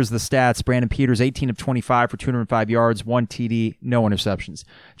performance. Here's the stats. Brandon Peters, 18 of 25 for 205 yards, 1 TD, no interceptions.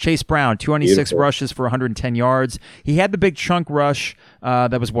 Chase Brown, 296 rushes for 110 yards. He had the big chunk rush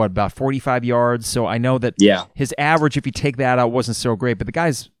that was, about 45 yards? So I know that his average, if you take that out, wasn't so great, but the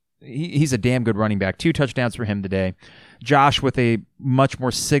guy's he's a damn good running back. 2 touchdowns for him today. Josh with a much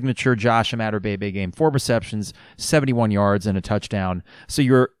more signature Josh Matterbebe game. 4 receptions, 71 yards, and a touchdown. So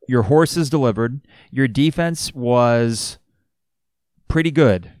your horses delivered. Your defense was pretty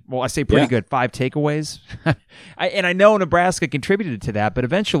good. Well, I say pretty good. 5 takeaways. And I know Nebraska contributed to that, but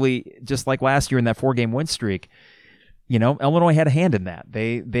eventually, just like last year in that 4-game win streak, Illinois had a hand in that.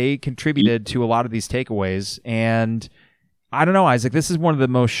 They contributed to a lot of these takeaways, and I don't know, Isaac, this is one of the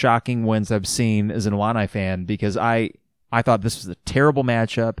most shocking wins I've seen as an Illini fan because I thought this was a terrible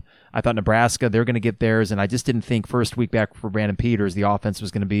matchup. I thought Nebraska, they're going to get theirs, and I just didn't think first week back for Brandon Peters, the offense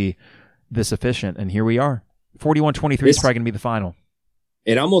was going to be this efficient, and here we are. 41-23 is probably going to be the final.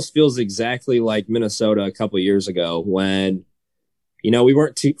 It almost feels exactly like Minnesota a couple years ago when, we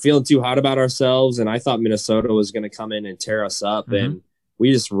weren't feeling too hot about ourselves, and I thought Minnesota was going to come in and tear us up, and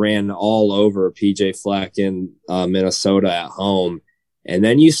we just ran all over PJ Fleck in Minnesota at home. And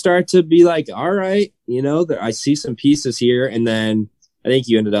then you start to be like, all right, I see some pieces here. And then I think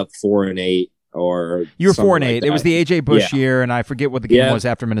you ended up 4-8 or you were 4-8. Like it was the AJ Bush year, and I forget what the game was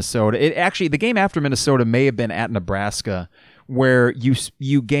after Minnesota. The game after Minnesota may have been at Nebraska, where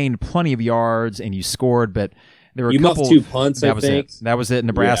you gained plenty of yards and you scored, but there were a couple. You muffed 2 punts. That was it. That was it.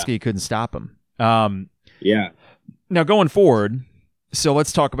 Nebraska, you couldn't stop them. Now going forward. So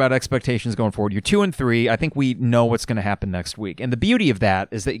let's talk about expectations going forward. You're 2-3. I think we know what's going to happen next week. And the beauty of that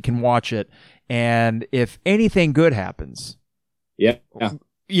is that you can watch it. And if anything good happens,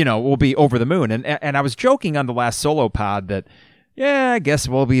 we'll be over the moon. And I was joking on the last solo pod that, I guess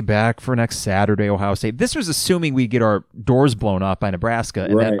we'll be back for next Saturday, Ohio State. This was assuming we'd get our doors blown off by Nebraska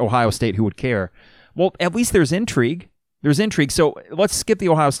and then Ohio State, who would care? Well, at least there's intrigue. So let's skip the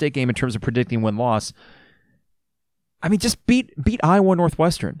Ohio State game in terms of predicting win-loss. I mean, just beat Iowa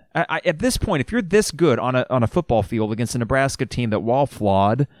Northwestern. At this point, if you're this good on a football field against a Nebraska team that, while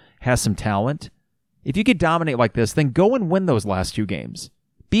flawed, has some talent, if you could dominate like this, then go and win those last 2 games.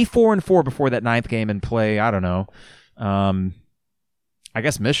 Be 4-4 before that 9th game and play, I don't know, I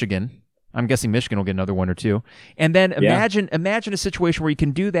guess Michigan. I'm guessing Michigan will get another 1 or 2. And then imagine a situation where you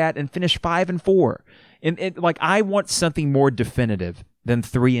can do that and finish 5-4. And I want something more definitive than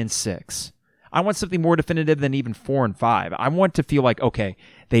 3-6. I want something more definitive than even 4-5. I want to feel like, okay,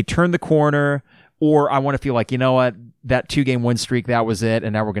 they turned the corner, or I want to feel like, you know what, that 2-game win streak, that was it,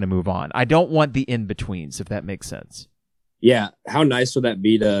 and now we're going to move on. I don't want the in-betweens, if that makes sense. Yeah, how nice would that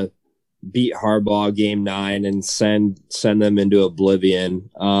be to beat Harbaugh game 9 and send them into oblivion,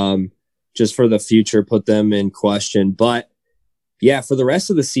 just for the future, put them in question. But yeah, for the rest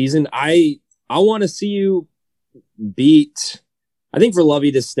of the season, I want to see you beat. I think for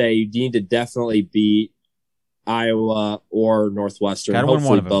Lovie to stay, you need to definitely beat Iowa or Northwestern.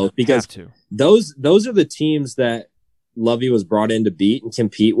 Hopefully both, because those are the teams that Lovie was brought in to beat and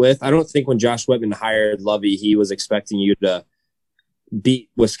compete with. I don't think when Josh Whitman hired Lovie, he was expecting you to beat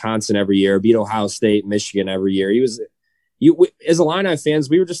Wisconsin every year, beat Ohio State, Michigan every year. as Illini fans,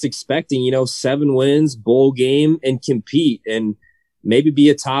 we were just expecting, 7 wins, bowl game, and compete, and maybe be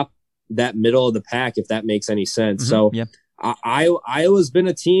atop that middle of the pack, if that makes any sense. So yeah. Iowa's been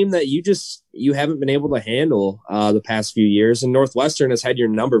a team that you haven't been able to handle the past few years, and Northwestern has had your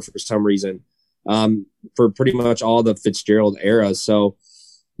number for some reason for pretty much all the Fitzgerald era. So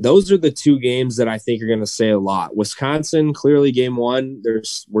those are the 2 games that I think are going to say a lot. Wisconsin, clearly game 1,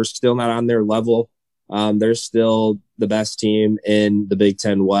 we're still not on their level. They're still the best team in the Big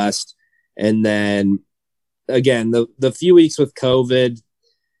Ten West. And then again, the few weeks with COVID,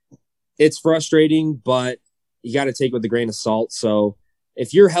 it's frustrating, but you got to take it with a grain of salt. So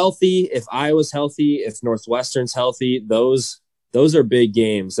if you're healthy, if Iowa's healthy, if Northwestern's healthy, those are big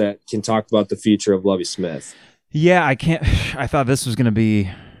games that can talk about the future of Lovie Smith. Yeah, I thought this was going to be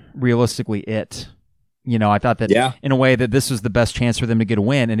realistically it. I thought that in a way that this was the best chance for them to get a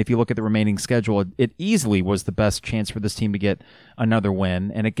win. And if you look at the remaining schedule, it easily was the best chance for this team to get another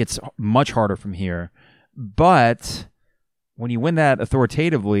win. And it gets much harder from here. But when you win that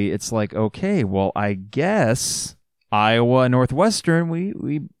authoritatively, it's like, okay, well, I guess Iowa and Northwestern,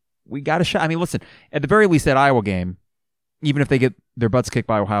 we got a shot. I mean, listen, at the very least, that Iowa game, even if they get their butts kicked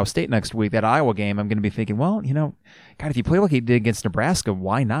by Ohio State next week, that Iowa game, I'm going to be thinking, well, God, if you play like you did against Nebraska,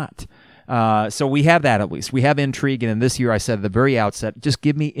 why not? So we have that at least. We have intrigue, and in this year, I said at the very outset, just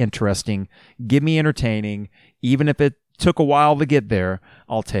give me interesting, give me entertaining, even if it took a while to get there,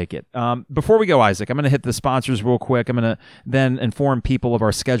 I'll take it. Before we go, Isaac, I'm going to hit the sponsors real quick. I'm going to then inform people of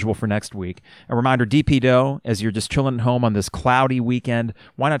our schedule for next week. A reminder, DP Dough, as you're just chilling at home on this cloudy weekend,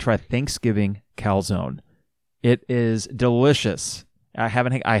 why not try Thanksgiving calzone? It is delicious. I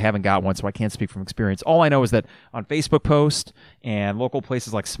haven't got one, so I can't speak from experience. All I know is that on Facebook post and local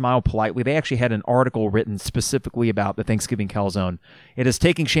places like Smile Politely, they actually had an article written specifically about the Thanksgiving calzone. It is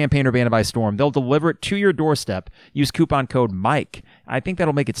taking Champaign-Urbana by storm. They'll deliver it to your doorstep. Use coupon code MIKE. I think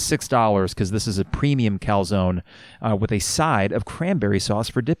that'll make it $6 because this is a premium calzone with a side of cranberry sauce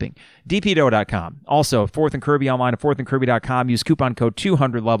for dipping. dpdough.com. Also, 4th and Kirby online at 4thandkirby.com. Use coupon code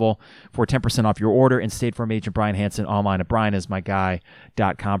 200level for 10% off your order. And State Farm agent Brian Hansen online at brianismyguy.com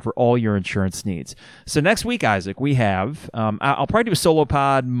for all your insurance needs. So next week, Isaac, we have, I'll probably do a solo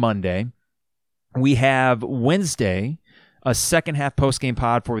pod Monday. We have Wednesday, a second half post-game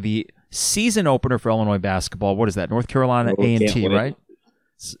pod for the season opener for Illinois basketball. What is that? North Carolina A&T, right?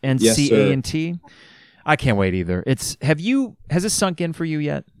 NC A&T. I can't wait either. Has this sunk in for you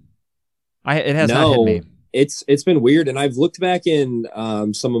yet? It has not hit me. It's been weird, and I've looked back in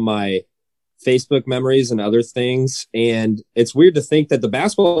some of my Facebook memories and other things, and it's weird to think that the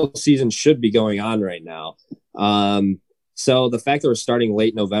basketball season should be going on right now. So the fact that we're starting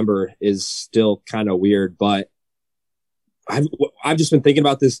late November is still kind of weird, but I've just been thinking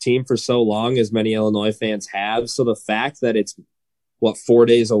about this team for so long, as many Illinois fans have. So the fact that it's 4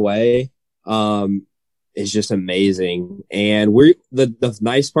 days away is just amazing. And the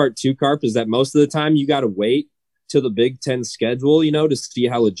nice part too, Carp, is that most of the time you got to wait till the Big Ten schedule, to see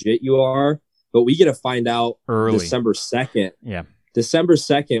how legit you are. But we get to find out early, December 2nd. Yeah, December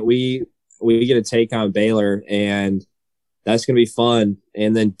 2nd, we get to take on Baylor, and that's going to be fun.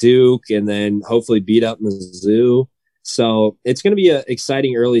 And then Duke, and then hopefully beat up Mizzou. So it's going to be an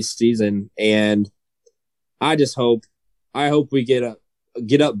exciting early season, and I hope we get up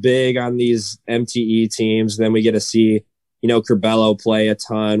big on these MTE teams. Then we get to see, Curbelo play a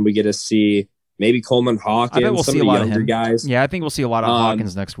ton. We get to see maybe Coleman Hawkins, some of the younger guys. Yeah, I think we'll see a lot of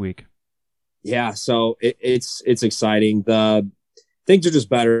Hawkins next week. Yeah, so it's exciting. The things are just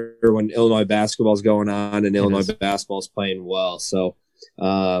better when Illinois basketball is going on and Illinois basketball is playing well. So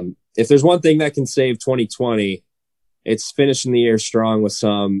if there's one thing that can save 2020, it's finishing the year strong with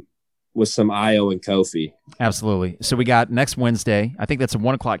some Io and Kofi. Absolutely. So we got next Wednesday. I think that's a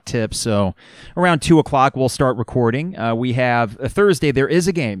 1:00 tip. So around 2:00 we'll start recording. We have a Thursday. There is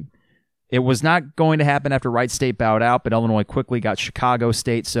a game. It was not going to happen after Wright State bowed out, but Illinois quickly got Chicago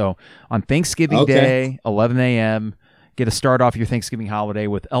State. So on Thanksgiving Day, 11 a.m., get to start off your Thanksgiving holiday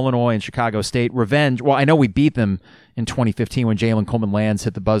with Illinois and Chicago State. Revenge. Well, I know we beat them in 2015 when Jalen Coleman-Lands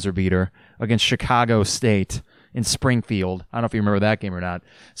hit the buzzer beater against Chicago State in Springfield. I don't know if you remember that game or not.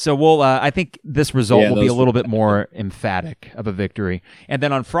 So we'll, I think this result will be a little bit more emphatic of a victory. And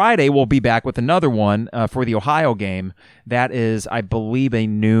then on Friday, we'll be back with another one for the Ohio game. That is, I believe, a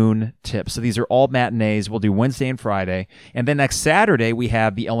noon tip. So these are all matinees. We'll do Wednesday and Friday. And then next Saturday, we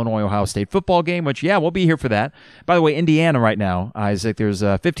have the Illinois-Ohio State football game, which, we'll be here for that. By the way, Indiana right now, Isaac, there's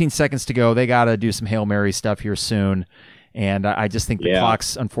 15 seconds to go. They got to do some Hail Mary stuff here soon. And I just think the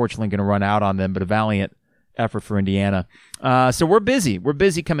clock's unfortunately going to run out on them, but a valiant effort for Indiana. So we're busy. We're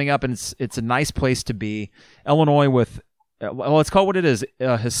busy coming up, and it's a nice place to be. Illinois with well, let's call it what it is,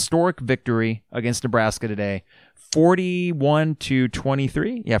 a historic victory against Nebraska today.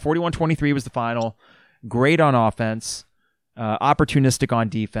 41-23. Yeah, 41-23 was the final. Great on offense, opportunistic on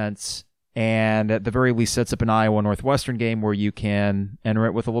defense, and at the very least sets up an Iowa Northwestern game where you can enter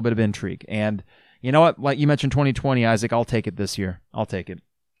it with a little bit of intrigue. And you know what? Like you mentioned 2020, Isaac, I'll take it this year. I'll take it.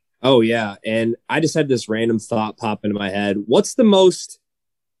 Oh, yeah. And I just had this random thought pop into my head. What's the most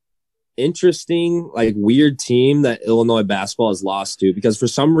interesting, like weird team that Illinois basketball has lost to? Because for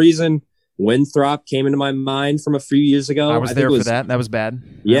some reason, Winthrop came into my mind from a few years ago. I was there for that. That was bad.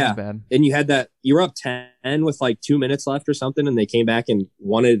 Yeah. Was bad. And you had that, you were up 10 with like 2 minutes left or something, and they came back and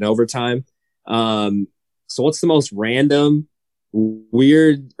won it in overtime. So what's the most random,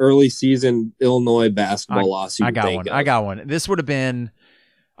 weird early season Illinois basketball loss you I got one. This would have been,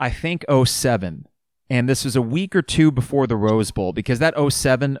 I think, 07. And this was a week or two before the Rose Bowl, because that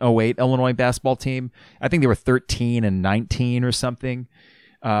 07-08 Illinois basketball team, I think they were 13-19 or something.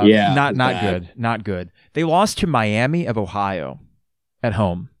 Not good. They lost to Miami of Ohio at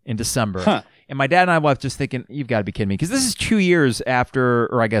home in December. Huh. And my dad and I were left just thinking, you've got to be kidding me. Because this is 2 years after,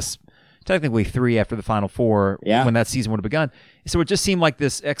 or I guess technically 3 after the Final Four, when that season would have begun. So it just seemed like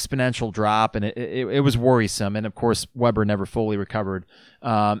this exponential drop, and it was worrisome. And of course, Weber never fully recovered.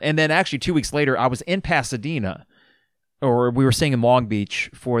 And then actually 2 weeks later, I was in Pasadena, or we were staying in Long Beach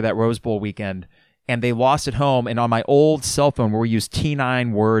for that Rose Bowl weekend. And they lost at home, and on my old cell phone where we used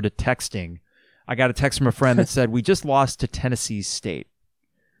T9 word texting, I got a text from a friend that said, we just lost to Tennessee State.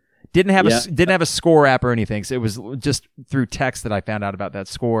 Didn't have a score app or anything, so it was just through text that I found out about that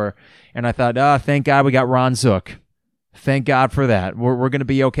score. And I thought, thank God we got Ron Zook. Thank God for that. We're going to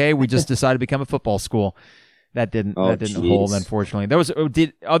be okay. We just decided to become a football school. That didn't hold, unfortunately. That was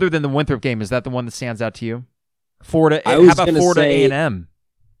other than the Winthrop game, is that the one that stands out to you? Florida. How about Florida A&M?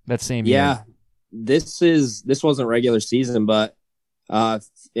 That same year. This wasn't regular season, but was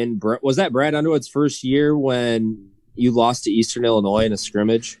that Brad Underwood's first year when you lost to Eastern Illinois in a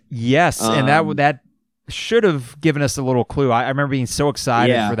scrimmage? Yes, and that should have given us a little clue. I remember being so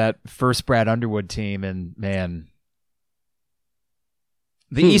excited for that first Brad Underwood team, and man,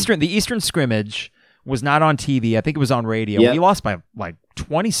 the Eastern scrimmage was not on TV. I think it was on radio. Yep. We lost by like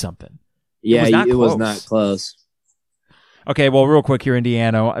 20 something. Yeah, it was not close. Okay, well, real quick here,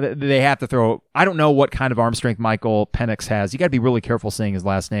 Indiana, they have to throw. I don't know what kind of arm strength Michael Penix has. You got to be really careful saying his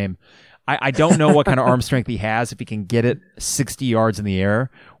last name. I don't know what kind of arm strength he has, if he can get it 60 yards in the air,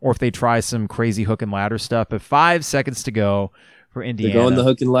 or if they try some crazy hook and ladder stuff. But 5 seconds to go for Indiana. They're going the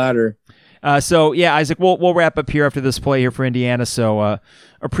hook and ladder. So, yeah, Isaac, we'll wrap up here after this play here for Indiana. So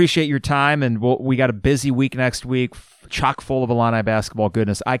appreciate your time, and we got a busy week next week, chock full of Illini basketball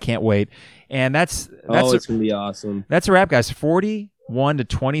goodness. I can't wait. And it's going to be awesome. That's a wrap, guys.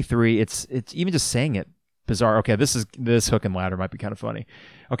 41-23. It's even just saying it bizarre. Okay, this hook and ladder might be kind of funny.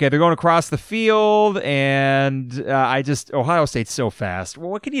 Okay, they're going across the field, and Ohio State's so fast. Well,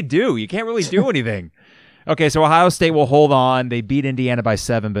 what can you do? You can't really do anything. Okay, so Ohio State will hold on. They beat Indiana by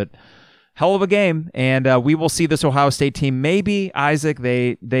 7, but hell of a game. And we will see this Ohio State team. Maybe, Isaac,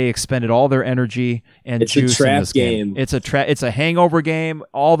 they expended all their energy and juice in this game. It's a hangover game.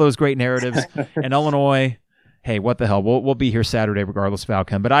 All those great narratives. And Illinois, hey, what the hell? We'll be here Saturday regardless of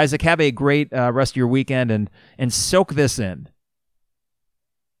outcome. But Isaac, have a great rest of your weekend and soak this in.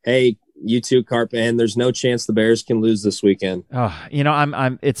 Hey, you too, Carp. And there's no chance the Bears can lose this weekend.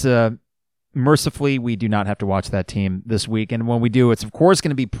 Mercifully, we do not have to watch that team this week. And when we do, it's of course going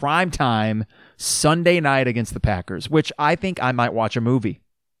to be prime time Sunday night against the Packers, which I think I might watch a movie.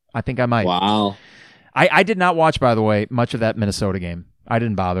 I think I might. Wow. I did not watch, by the way, much of that Minnesota game. I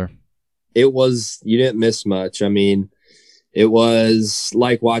didn't bother. You didn't miss much. I mean, it was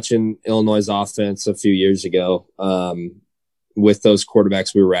like watching Illinois' offense a few years ago with those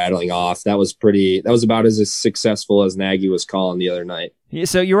quarterbacks we were rattling off. That was about as successful as Nagy was calling the other night. Yeah,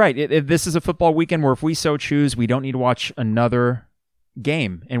 so you're right. This is a football weekend where if we so choose, we don't need to watch another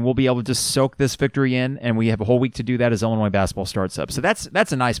game, and we'll be able to just soak this victory in, and we have a whole week to do that as Illinois basketball starts up. So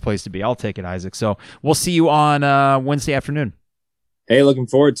that's a nice place to be. I'll take it, Isaac. So we'll see you on Wednesday afternoon. Hey, looking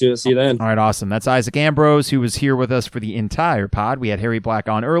forward to it. See you then. All right, awesome. That's Isaac Ambrose, who was here with us for the entire pod. We had Harry Black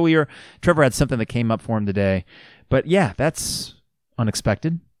on earlier. Trevor had something that came up for him today. But yeah, that's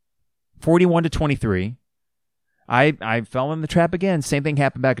unexpected. 41-23. I fell in the trap again. Same thing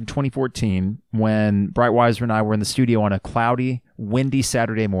happened back in 2014 when Breitweiser and I were in the studio on a cloudy, windy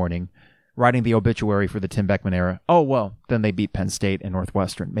Saturday morning writing the obituary for the Tim Beckman era. Oh, well, then they beat Penn State and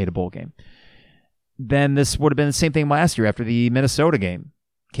Northwestern, made a bowl game. Then this would have been the same thing last year after the Minnesota game.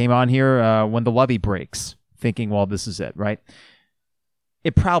 Came on here when the Lovie breaks, thinking, well, this is it, right?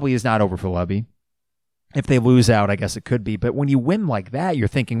 It probably is not over for Lovie. If they lose out, I guess it could be. But when you win like that, you're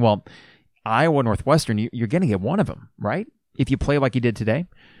thinking, well, Iowa, Northwestern, you're going to get one of them, right? If you play like you did today,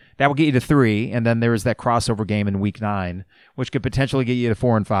 that will get you to 3. And then there's that crossover game in week 9, which could potentially get you to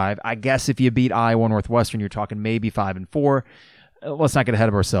 4 and 5. I guess if you beat Iowa, Northwestern, you're talking maybe 5 and 4. Let's not get ahead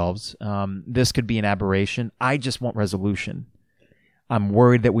of ourselves. This could be an aberration. I just want resolution. I'm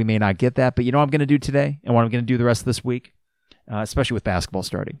worried that we may not get that. But you know what I'm going to do today and what I'm going to do the rest of this week, especially with basketball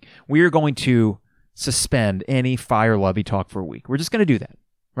starting? We are going to suspend any fire Lovie talk for a week. We're just going to do that.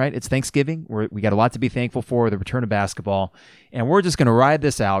 Right? It's Thanksgiving. We got a lot to be thankful for, the return of basketball, and we're just going to ride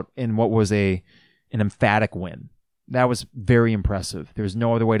this out in what was an emphatic win. That was very impressive. There's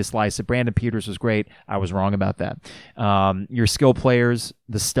no other way to slice it. Brandon Peters was great. I was wrong about that. Your skill players,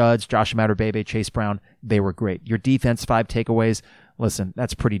 the studs, Josh Matterbebe, Chase Brown, they were great. Your defense, 5 takeaways. Listen,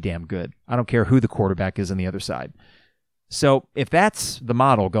 that's pretty damn good. I don't care who the quarterback is on the other side. So if that's the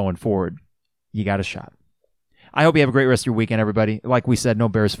model going forward, you got a shot. I hope you have a great rest of your weekend, everybody. Like we said, no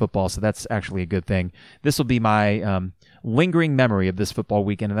Bears football, so that's actually a good thing. This will be my lingering memory of this football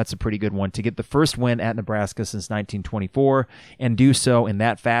weekend, and that's a pretty good one. To get the first win at Nebraska since 1924 and do so in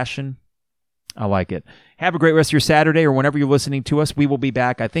that fashion, I like it. Have a great rest of your Saturday or whenever you're listening to us. We will be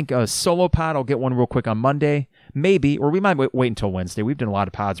back. I think a solo pod, I'll get one real quick on Monday, maybe, or we might wait until Wednesday. We've done a lot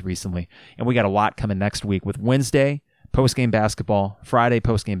of pods recently, and we got a lot coming next week with Wednesday post-game basketball, Friday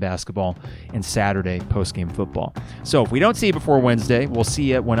post-game basketball, and Saturday post-game football. So if we don't see you before Wednesday, we'll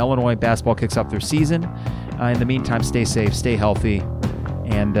see you when Illinois basketball kicks off their season. In the meantime, stay safe, stay healthy,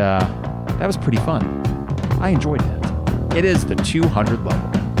 and that was pretty fun. I enjoyed that. It is the 200 level.